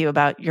talk with you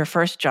about your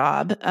first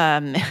job.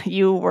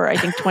 You were, I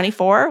think,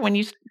 24 when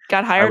you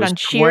got hired on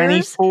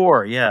Cheers.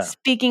 24, yeah.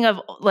 Speaking of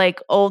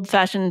like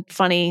old-fashioned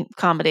funny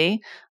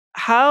comedy,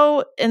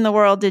 how in the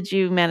world did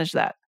you manage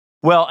that?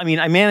 Well, I mean,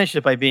 I managed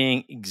it by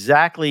being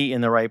exactly in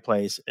the right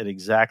place at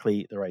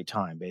exactly the right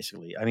time,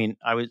 basically. I mean,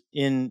 I was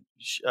in,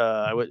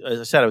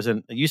 as I said, I was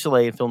in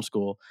UCLA in film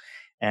school,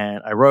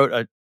 and I wrote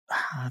a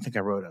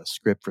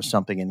script for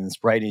something in this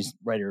writing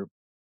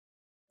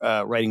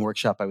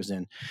workshop I was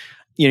in.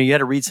 You had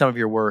to read some of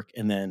your work,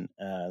 and then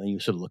you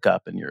sort of look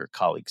up, and your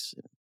colleagues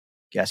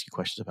ask you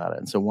questions about it.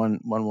 And so one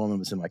woman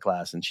was in my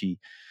class, and she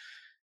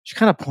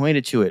kind of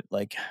pointed to it,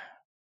 like,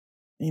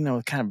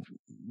 kind of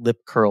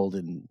lip curled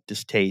in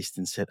distaste,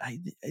 and said,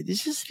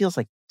 "This just feels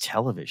like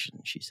television,"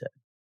 she said.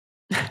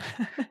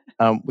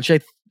 Which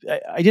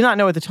I did not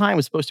know at the time it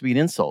was supposed to be an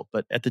insult,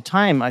 but at the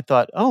time I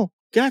thought, oh,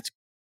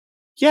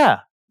 yeah,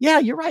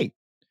 you're right.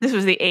 This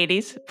was the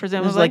 80s,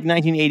 presumably? This was like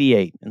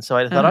 1988. And so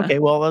I thought, okay,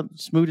 well,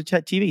 let's move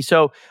to TV.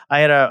 So I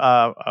had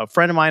a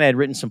friend of mine I had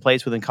written some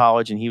plays with in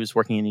college, and he was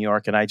working in New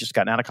York, and I just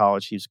gotten out of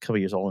college. He was a couple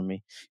years older than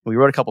me. And we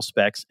wrote a couple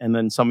specs, and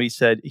then somebody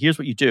said, here's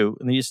what you do.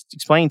 And they just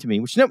explained to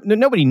me, which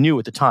nobody knew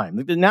at the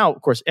time. Now,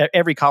 of course,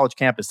 every college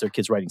campus, their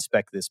kids writing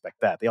spec this, spec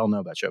that. They all know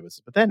about show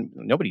business, but then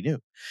nobody knew.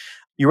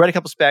 You write a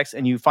couple specs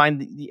and you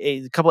find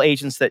a couple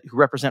agents who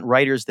represent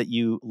writers that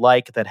you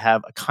like, that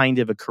have a kind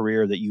of a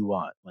career that you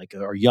want, like,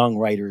 or young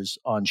writers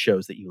on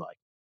shows that you like.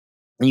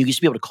 And you used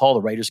to be able to call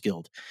the Writers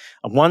Guild.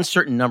 One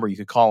certain number you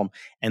could call them,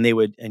 and they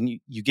would, and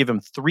you give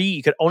them three.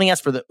 You could only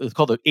ask for it's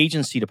called the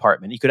agency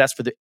department. You could ask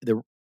for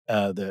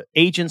the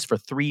agents for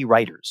 3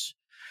 writers,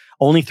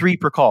 only 3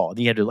 per call. And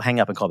you had to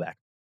hang up and call back.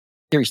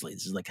 Seriously,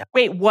 this is like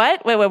wait,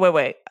 what?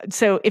 Wait.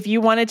 So if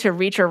you wanted to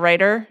reach a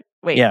writer,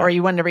 or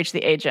you wanted to reach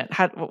the agent,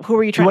 who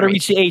are you trying to reach? You want to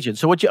reach the agent.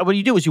 So what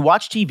you do is you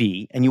watch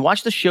TV and you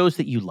watch the shows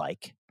that you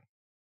like.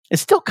 It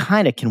still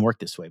kind of can work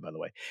this way, by the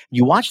way.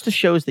 You watch the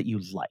shows that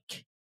you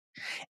like.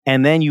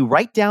 And then you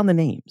write down the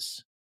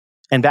names.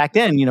 And back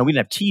then, we didn't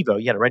have TiVo.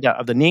 You had to write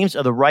down the names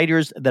of the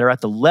writers that are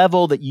at the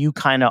level that you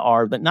kind of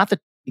are, but not the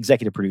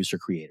executive producer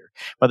creator,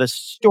 but the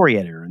story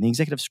editor and the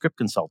executive script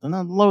consultant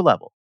on the low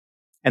level.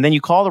 And then you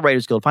call the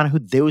Writers Guild, find out who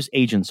those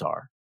agents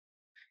are.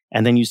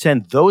 And then you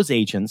send those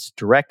agents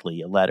directly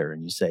a letter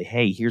and you say,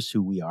 hey, here's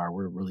who we are.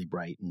 We're really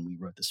bright and we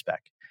wrote the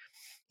spec.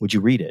 Would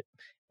you read it?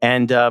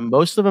 And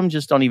most of them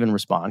just don't even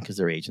respond because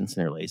they're agents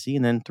and they're lazy.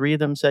 And then 3 of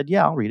them said,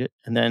 yeah, I'll read it.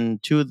 And then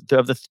 2 of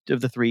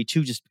the 3,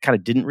 2 just kind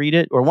of didn't read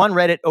it. Or 1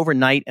 read it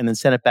overnight and then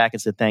sent it back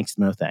and said, thanks,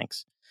 no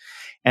thanks.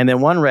 And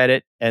then 1 read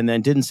it and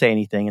then didn't say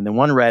anything. And then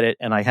 1 read it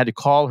and I had to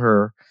call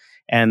her.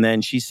 And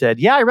then she said,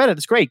 yeah, I read it.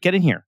 It's great. Get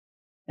in here.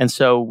 And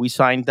so we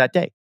signed that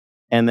day.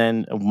 And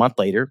then a month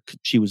later,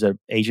 she was an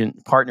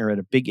agent partner at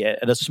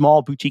a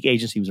small boutique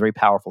agency. It was very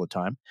powerful at the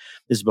time.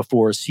 This is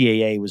before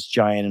CAA was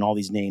giant and all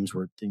these names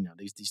were,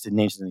 these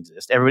names didn't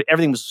exist.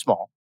 Everything was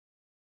small.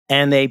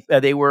 And they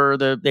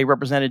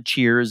represented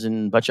Cheers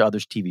and a bunch of other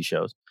TV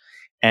shows.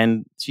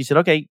 And she said,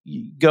 okay,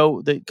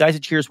 go. The guys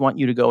at Cheers want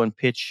you to go and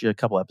pitch a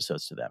couple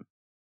episodes to them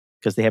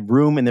because they have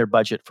room in their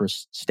budget for a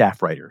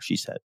staff writer, she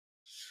said.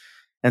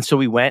 And so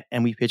we went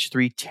and we pitched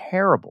 3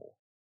 terrible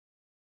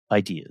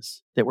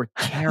ideas that were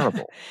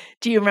terrible.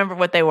 Do you remember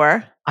what they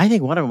were? I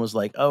think one of them was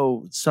like,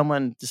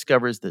 someone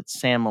discovers that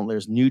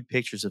there's nude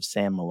pictures of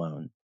Sam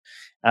Malone.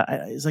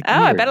 It's like,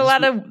 I bet a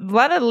lot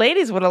of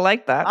ladies would have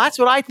liked that. That's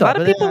what I thought. A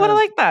lot of people would have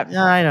liked that.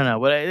 I don't know.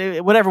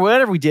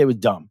 Whatever we did was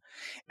dumb.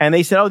 And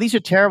they said, these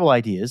are terrible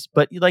ideas,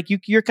 but like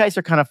your guys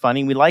are kind of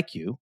funny. We like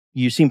you.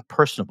 You seem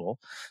personable.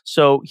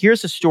 So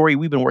here's a story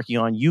we've been working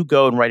on. You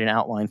go and write an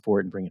outline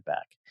for it and bring it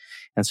back.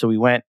 And so we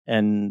went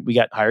and we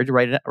got hired to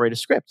write a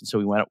script. And so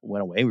we went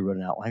away, we wrote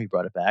an outline, we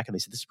brought it back, and they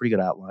said, this is a pretty good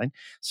outline.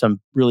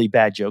 Some really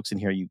bad jokes in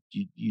here. You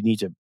need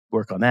to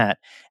work on that.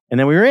 And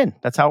then we were in.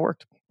 That's how it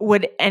worked.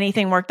 Would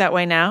anything work that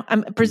way now?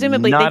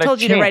 Presumably they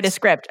told you to write a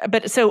script,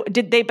 but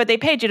they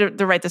paid you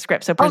to write the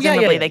script. So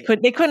presumably they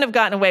couldn't have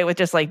gotten away with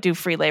just like do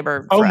free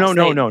labor.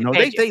 No.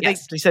 They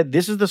said,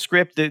 this is the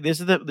script. This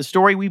is the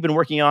story we've been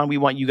working on. We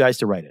want you guys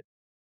to write it.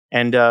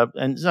 And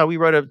so we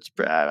wrote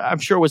I'm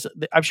sure it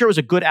was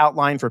a good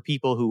outline for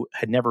people who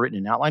had never written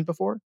an outline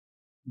before.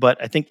 But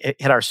I think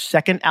had our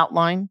second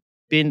outline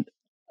been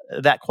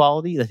that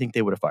quality, I think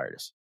they would have fired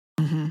us.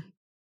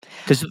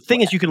 Because the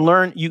thing is, you can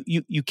learn.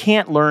 You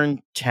can't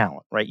learn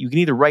talent, right? You can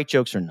either write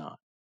jokes or not.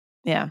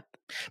 Yeah.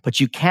 But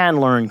you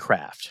can learn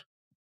craft,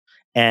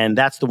 and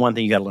that's the one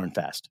thing you got to learn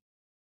fast.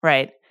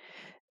 Right.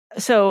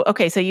 So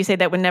so you say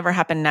that would never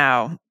happen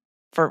now.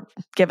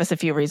 Give us a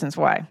few reasons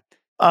why.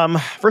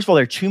 First of all,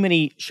 there are too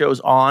many shows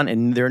on,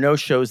 and there are no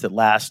shows that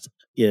last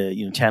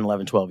 10,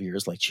 11, 12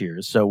 years like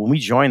Cheers. So when we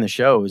joined the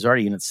show, it was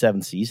already in its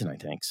 7th season, I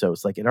think. So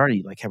it's like it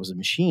already was a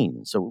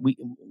machine. So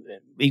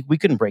we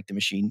couldn't break the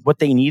machine. What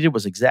they needed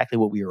was exactly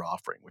what we were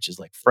offering, which is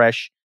like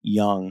fresh,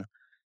 young,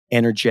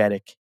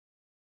 energetic,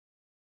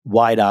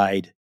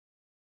 wide-eyed,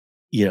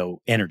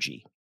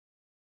 energy.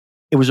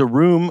 It was a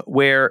room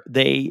where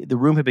the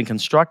room had been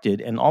constructed,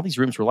 and all these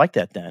rooms were like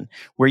that then,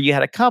 where you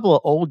had a couple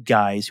of old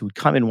guys who would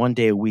come in one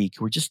day a week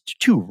who were just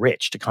too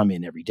rich to come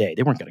in every day.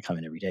 They weren't going to come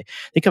in every day.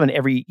 They come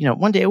in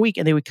one day a week,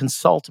 and they would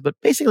consult, but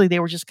basically they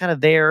were just kind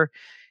of there,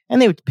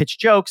 and they would pitch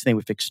jokes, and they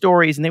would fix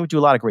stories, and they would do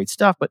a lot of great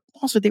stuff, but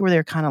also they were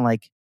there kind of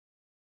like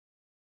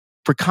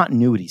for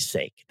continuity's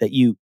sake,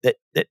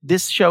 that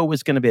this show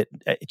was going to be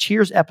a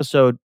Cheers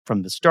episode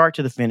from the start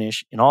to the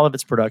finish in all of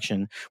its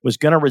production was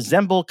going to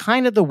resemble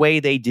kind of the way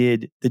they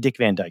did the Dick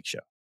Van Dyke Show.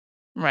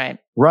 Right.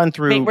 Run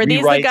through. Were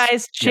these the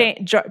guys?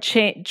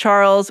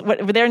 Charles?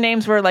 What their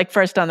names were like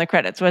first on the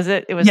credits? Was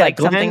it? It was like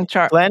Glenn,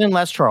 something. Glenn and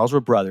Les Charles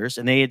were brothers,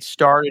 and they had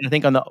started, I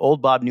think, on the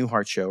old Bob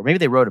Newhart show, or maybe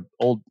they wrote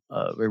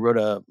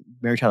a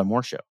Mary Tyler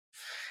Moore show,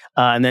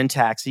 and then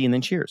Taxi, and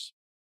then Cheers.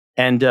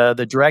 And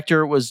the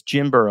director was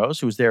Jim Burrows,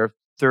 who was their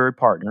third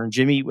partner. And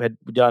Jimmy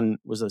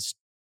was a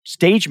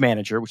stage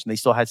manager, which they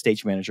still had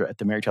stage manager at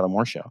the Mary Tyler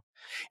Moore Show.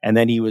 And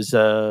then he was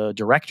a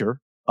director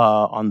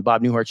on the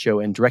Bob Newhart Show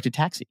and directed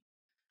Taxi.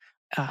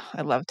 Oh,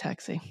 I love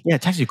Taxi. Yeah,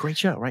 Taxi is a great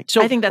show, right?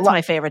 So I think that's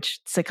my favorite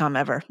sitcom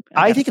ever.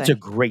 I think it's a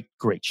great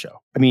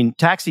show. I mean,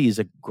 Taxi is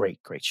a great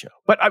show.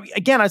 But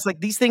again, it's like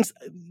these things,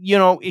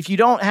 if you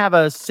don't have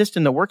a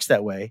system that works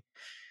that way,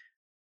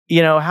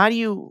 how do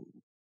you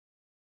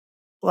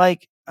I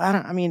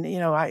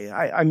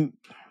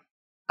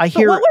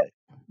hear,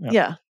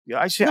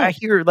 I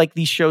hear like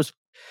these shows,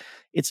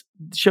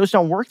 shows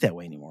don't work that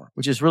way anymore,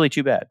 which is really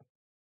too bad.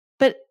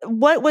 But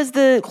what was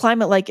the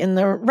climate like in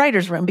the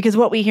writer's room? Because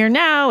what we hear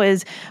now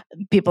is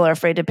people are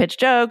afraid to pitch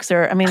jokes,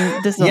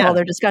 this is a whole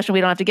other discussion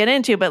we don't have to get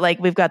into, but like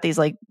we've got these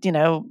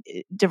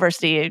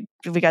diversity,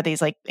 we got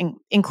these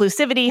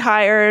inclusivity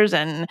hires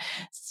and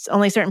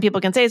only certain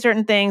people can say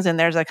certain things. And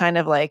there's a kind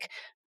of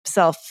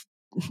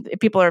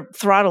people are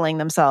throttling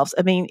themselves.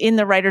 I mean, in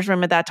the writer's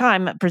room at that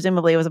time,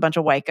 presumably it was a bunch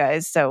of white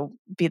guys. So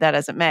be that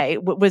as it may,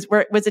 was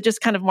it just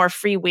kind of more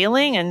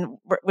freewheeling, and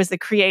was the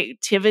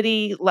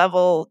creativity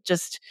level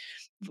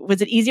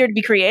was it easier to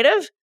be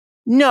creative?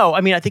 No,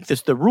 I mean, I think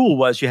the rule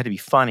was you had to be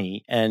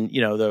funny, and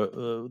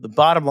the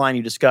bottom line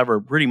you discover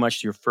pretty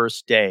much your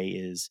first day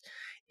is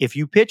if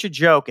you pitch a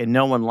joke and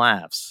no one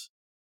laughs,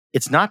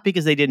 it's not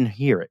because they didn't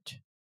hear it.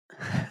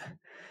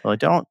 Well,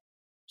 don't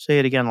say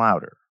it again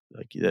louder.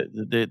 Like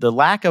the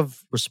lack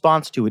of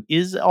response to it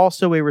is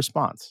also a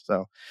response.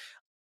 So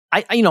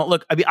I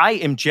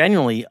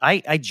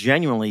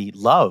genuinely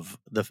love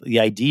the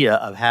idea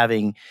of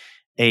having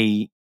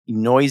a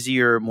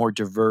noisier, more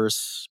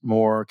diverse,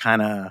 more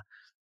kind of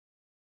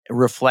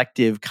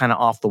reflective, kind of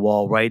off the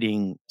wall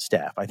writing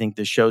staff. I think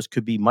the shows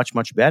could be much,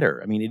 much better.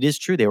 I mean, it is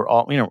true. They were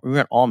all, we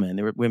weren't all men,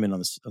 there were women on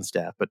the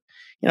staff, but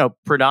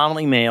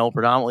predominantly male,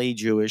 predominantly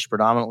Jewish,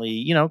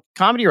 predominantly,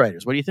 comedy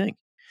writers. What do you think?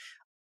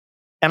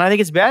 And I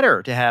think it's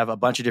better to have a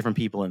bunch of different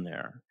people in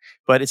there,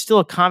 but it's still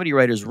a comedy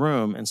writer's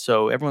room. And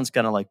so everyone's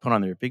going to put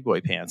on their big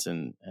boy pants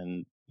and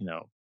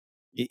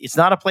it's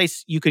not a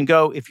place you can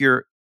go if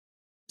you're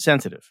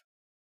sensitive,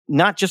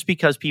 not just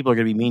because people are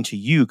going to be mean to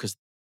you, because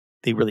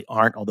they really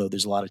aren't, although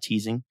there's a lot of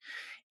teasing.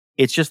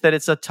 It's just that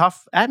it's a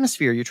tough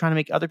atmosphere. You're trying to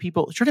make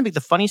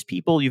the funniest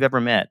people you've ever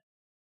met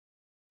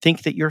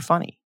think that you're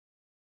funny.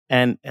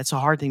 And it's a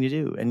hard thing to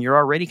do. And you're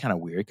already kind of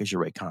weird because you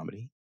write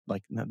comedy.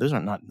 No, those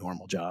are not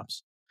normal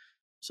jobs.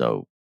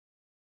 So,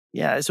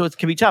 yeah, so it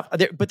can be tough.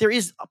 But there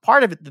is a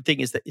part of it. The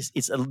thing is that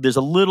there's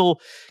a little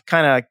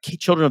kind of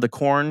Children of the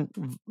Corn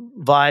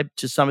vibe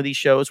to some of these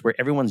shows where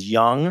everyone's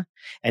young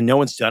and no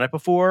one's done it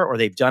before, or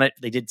they've done it.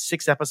 They did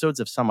 6 episodes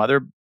of some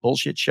other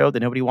bullshit show that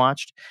nobody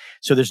watched.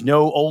 So there's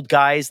no old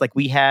guys like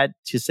we had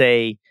to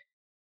say,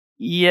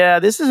 yeah,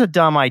 this is a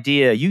dumb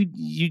idea.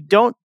 You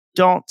don't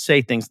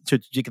say things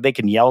they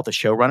can yell at the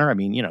showrunner. I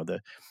mean,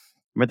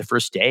 remember the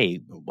first day,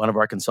 one of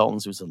our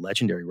consultants, who was a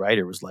legendary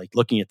writer, was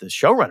looking at the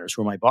showrunners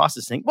who were my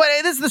bosses saying,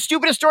 this is the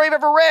stupidest story I've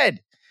ever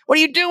read. What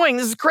are you doing?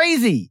 This is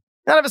crazy.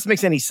 None of this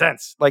makes any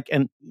sense.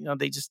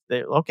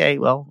 They're okay,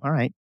 well, all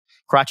right.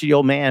 Crotchety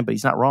old man, but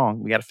he's not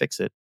wrong. We got to fix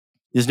it.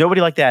 There's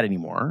nobody like that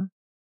anymore.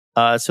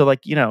 Some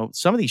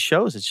of these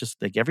shows, it's just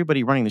like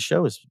everybody running the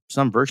show is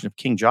some version of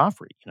King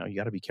Joffrey. You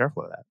got to be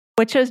careful of that.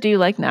 What shows do you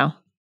like now?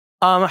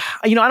 I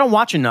don't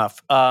watch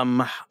enough.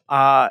 I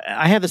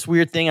have this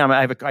weird thing.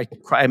 I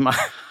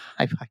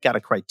got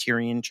a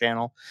Criterion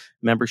channel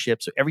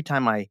membership. So every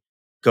time I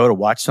go to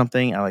watch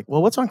something, I'm like,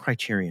 well, what's on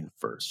Criterion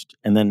first?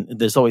 And then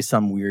there's always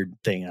some weird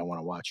thing I want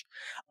to watch.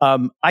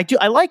 I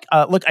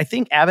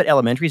think Abbott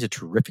Elementary is a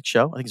terrific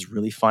show. I think it's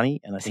really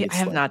funny. And I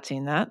have not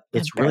seen that.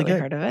 It's really good.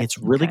 Heard of it. It's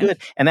really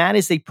good. And that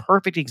is a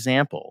perfect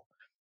example.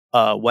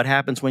 What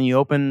happens when you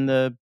open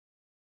the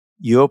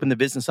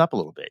business up a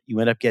little bit. You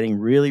end up getting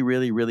really,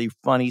 really, really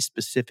funny,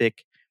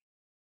 specific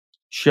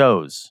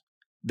shows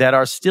that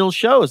are still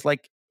shows.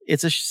 Like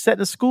it's set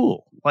in a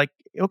school. Like,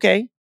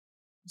 okay,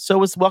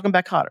 so it's Welcome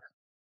Back Kotter,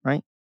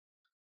 right?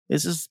 They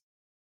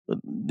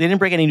didn't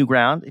break any new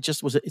ground. It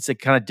just it's a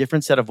kind of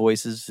different set of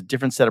voices, a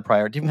different set of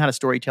priorities, different kind of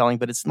storytelling,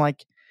 but it's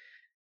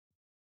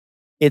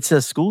it's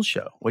a school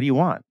show. What do you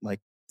want?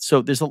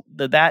 So there's a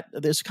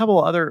couple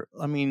of other,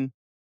 I'm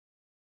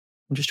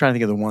just trying to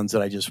think of the ones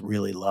that I just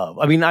really love.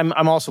 I mean,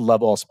 I'm also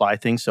love all spy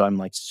things, so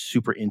I'm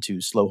super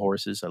into Slow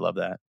Horses. I love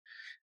that,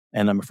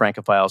 and I'm a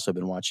Francophile, so I've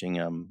been watching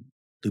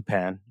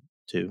Lupin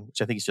too,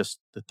 which I think is just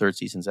the 3rd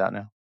season's out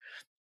now.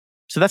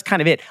 So that's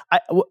kind of it.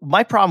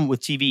 My problem with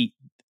TV,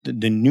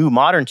 the new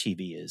modern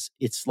TV, is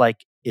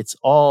it's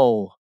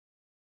all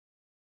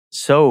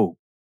so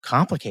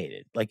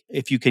complicated. Like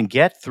if you can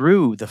get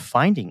through the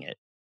finding it,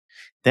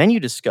 then you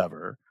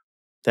discover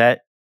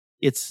that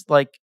it's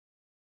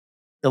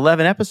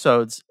 11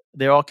 episodes,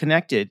 they're all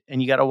connected,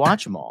 and you got to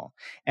watch them all.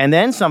 And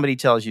then somebody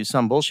tells you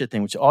some bullshit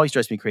thing, which always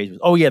drives me crazy.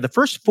 Oh, yeah, the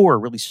first 4 are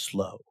really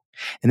slow.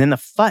 And then the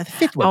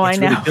fifth one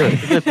gets I know. really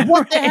good. Like,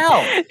 what the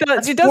hell? It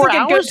doesn't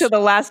get good to the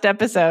last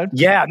episode.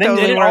 Yeah, then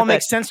Totally it all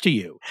makes sense to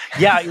you.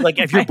 Yeah, like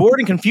if you're bored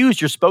and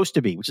confused, you're supposed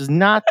to be, which is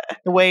not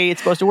the way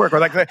it's supposed to work. Or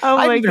like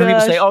I've even heard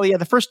people say, "Oh yeah,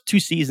 the first 2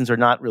 seasons are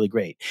not really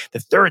great. The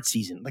third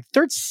season,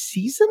 third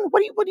season?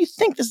 What do you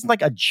think? This is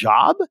like a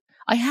job?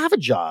 I have a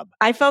job."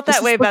 I felt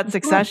that way about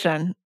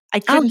Succession. I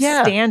couldn't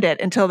stand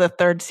it until the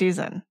 3rd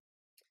season.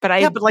 But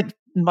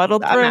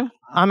muddled through.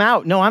 I'm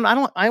out. No,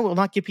 I will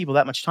not give people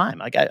that much time.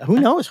 Like, who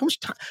knows how much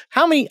time?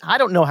 I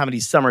don't know how many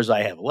summers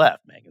I have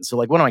left, Megan. So,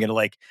 like, what am I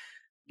going to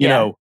you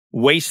know,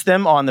 waste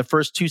them on the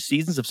first 2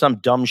 seasons of some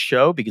dumb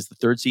show because the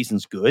 3rd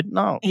season's good?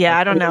 No. Yeah,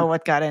 I don't know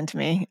what got into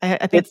me.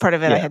 I think part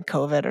of it, I had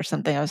COVID or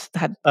something. Had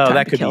time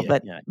that to could kill, be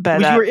but, it. Yeah.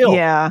 But you were ill.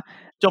 Yeah.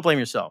 Don't blame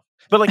yourself.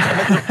 But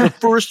the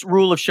first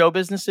rule of show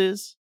business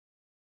is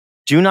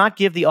do not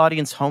give the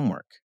audience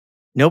homework.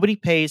 Nobody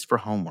pays for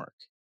homework.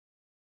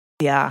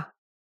 Yeah.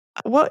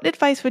 What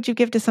advice would you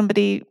give to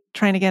somebody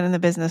trying to get in the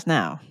business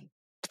now?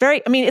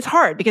 It's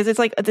hard because it's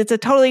a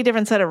totally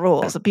different set of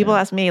rules. People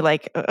ask me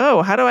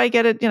oh, how do I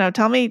get it?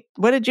 Tell me,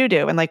 what did you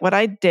do? And what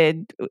I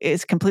did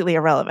is completely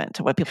irrelevant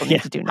to what people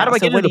need to do now. How do I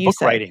get into book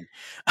writing?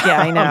 Yeah,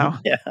 I know.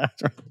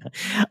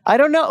 I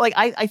don't know.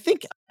 I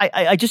think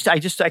I just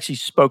actually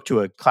spoke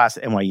to a class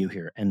at NYU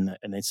here and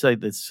they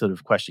said this sort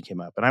of question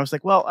came up and I was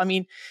like, well,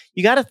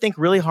 you got to think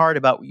really hard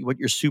about what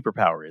your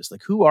superpower is.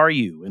 Like, who are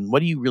you and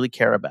what do you really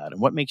care about?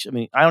 And what makes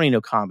I only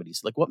know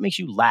comedies. Like, what makes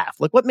you laugh?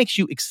 Like, what makes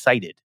you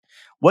excited?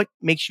 What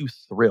makes you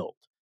thrilled?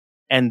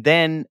 And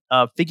then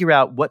figure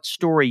out what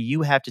story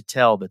you have to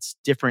tell that's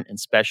different and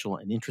special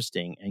and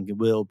interesting and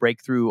will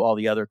break through all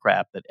the other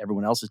crap that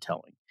everyone else is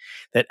telling.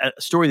 That a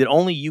story that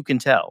only you can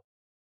tell.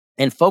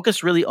 And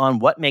focus really on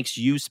what makes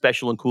you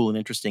special and cool and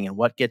interesting and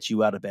what gets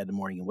you out of bed in the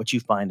morning and what you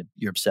find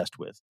you're obsessed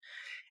with.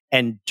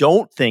 And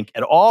don't think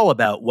at all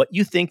about what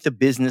you think the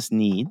business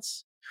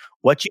needs,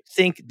 what you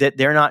think that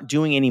they're not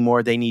doing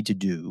anymore they need to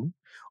do,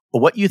 or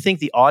what you think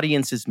the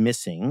audience is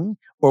missing,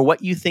 or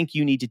what you think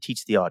you need to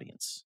teach the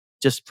audience.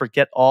 Just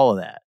forget all of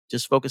that.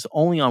 Just focus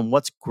only on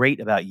what's great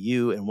about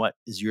you and what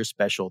is your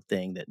special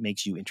thing that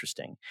makes you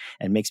interesting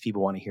and makes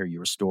people want to hear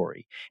your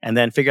story. And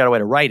then figure out a way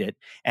to write it.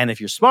 And if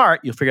you're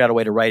smart, you'll figure out a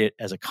way to write it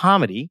as a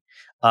comedy.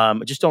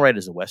 Just don't write it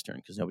as a Western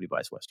because nobody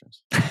buys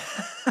Westerns.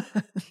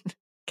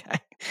 Okay.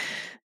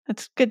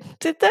 That's good.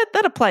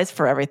 That applies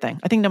for everything.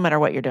 I think no matter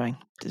what you're doing.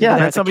 Yeah,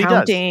 that's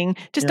accounting.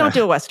 Just don't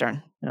do a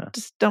Western. Yeah.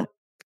 Just don't.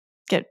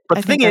 But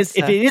the thing is,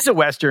 if it is a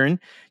Western,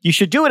 you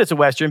should do it as a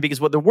Western because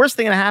the worst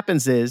thing that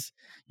happens is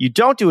you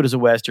don't do it as a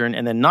Western,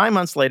 and then 9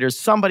 months later,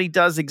 somebody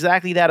does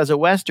exactly that as a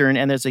Western,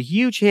 and there's a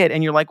huge hit,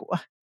 and you're like,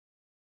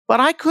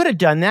 "But I could have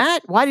done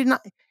that. Why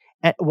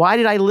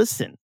did I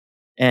listen?"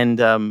 And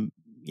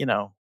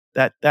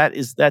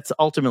that's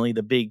ultimately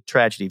the big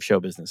tragedy of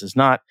show business. It's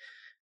not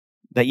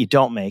that you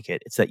don't make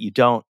it; it's that you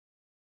don't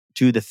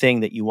do the thing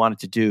that you wanted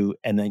to do,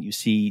 and then you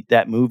see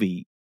that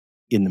movie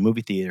in the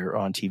movie theater or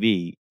on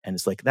TV. And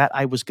it's like that,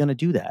 I was going to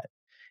do that.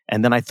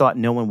 And then I thought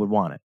no one would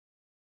want it.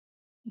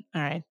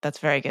 All right. That's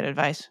very good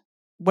advice.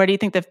 Where do you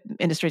think the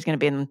industry is going to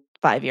be in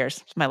 5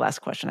 years? It's my last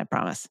question, I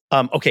promise.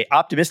 Okay.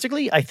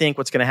 Optimistically, I think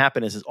what's going to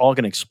happen is it's all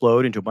going to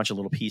explode into a bunch of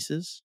little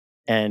pieces.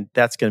 And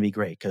that's going to be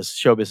great because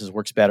show business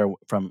works better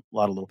from a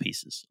lot of little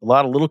pieces. A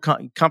lot of little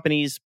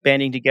companies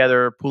banding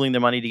together, pooling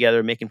their money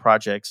together, making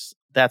projects.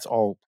 That's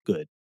all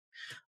good.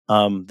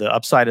 The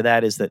upside of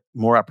that is that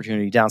more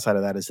opportunity. Downside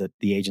of that is that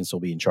the agents will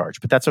be in charge,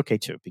 but that's okay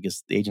too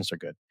because the agents are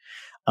good.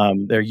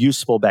 They're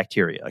useful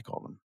bacteria, I call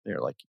them.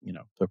 They're like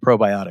the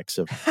probiotics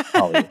of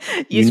Hollywood.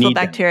 Useful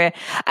bacteria.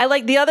 I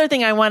like the other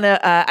thing I want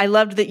to. I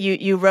loved that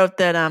you wrote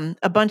that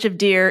a bunch of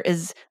deer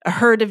is a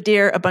herd of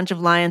deer, a bunch of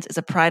lions is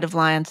a pride of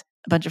lions,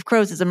 a bunch of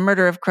crows is a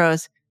murder of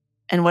crows,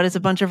 and what is a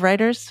bunch of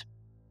writers?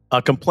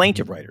 A complaint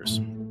of writers.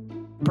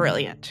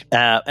 Brilliant.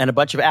 And a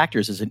bunch of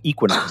actors is an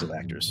equinox of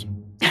actors.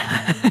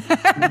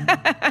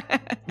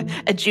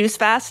 A juice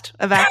fast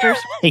of actors?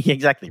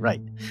 Exactly,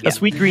 right. Yeah. A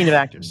sweet green of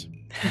actors.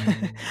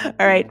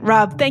 All right,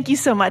 Rob, thank you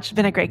so much. It's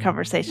been a great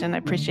conversation. I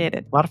appreciate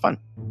it. A lot of fun.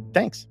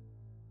 Thanks.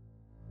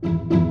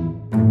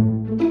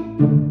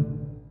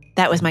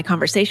 That was my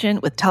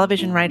conversation with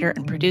television writer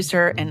and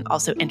producer and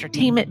also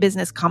entertainment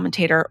business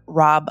commentator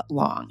Rob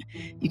Long.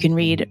 You can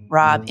read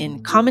Rob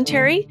in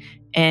Commentary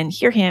and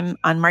hear him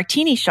on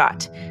Martini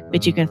Shot,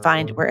 which you can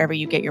find wherever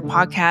you get your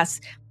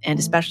podcasts and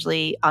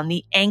especially on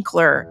The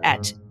Ankler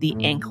at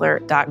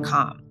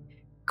theankler.com.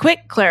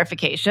 Quick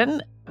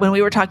clarification. When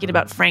we were talking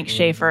about Frank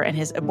Schaeffer and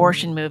his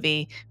abortion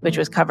movie, which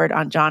was covered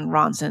on Jon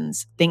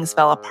Ronson's Things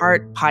Fell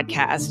Apart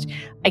podcast,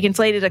 I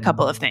conflated a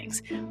couple of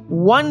things.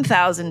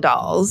 1,000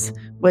 Dolls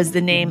was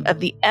the name of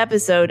the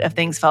episode of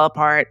Things Fell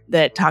Apart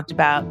that talked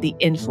about the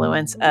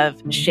influence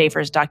of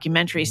Schaeffer's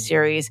documentary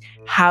series,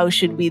 How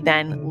Should We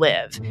Then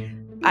Live?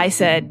 I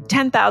said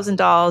 10,000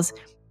 Dolls,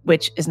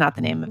 which is not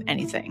the name of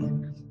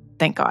anything.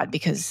 Thank God,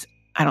 because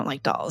I don't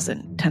like dolls,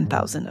 and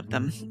 10,000 of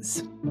them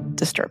is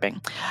disturbing.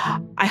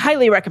 I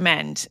highly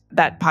recommend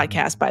that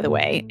podcast, by the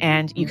way,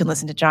 and you can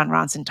listen to Jon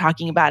Ronson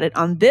talking about it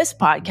on this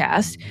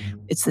podcast.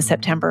 It's the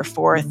September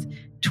 4th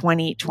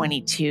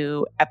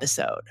 2022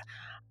 episode.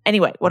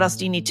 Anyway, what else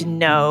do you need to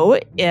know?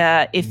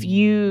 If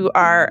you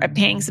are a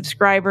paying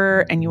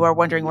subscriber and you are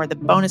wondering where the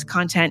bonus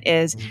content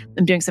is,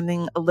 I'm doing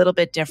something a little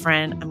bit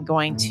different. I'm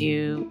going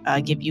to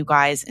give you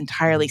guys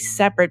entirely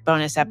separate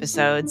bonus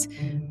episodes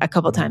a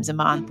couple times a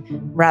month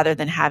rather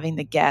than having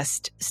the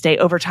guest stay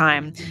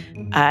overtime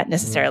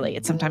necessarily.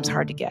 It's sometimes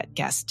hard to get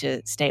guests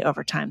to stay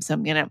overtime. So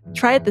I'm going to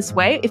try it this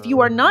way. If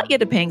you are not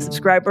yet a paying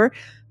subscriber,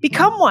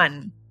 become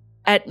one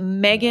at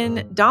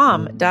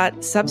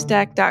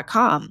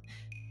megandom.substack.com.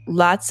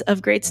 Lots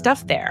of great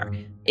stuff there.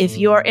 If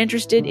you're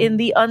interested in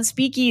the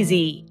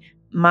Unspeakeasy,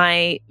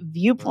 my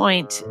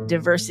viewpoint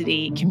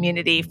diversity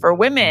community for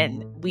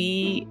women,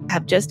 we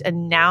have just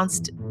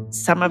announced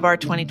some of our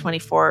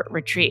 2024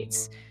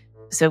 retreats.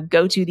 So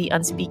go to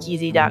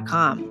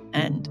theunspeakeasy.com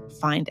and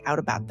find out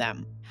about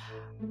them.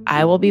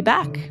 I will be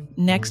back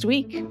next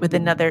week with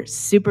another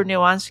super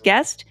nuanced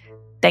guest.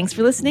 Thanks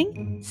for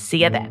listening. See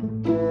ya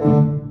then.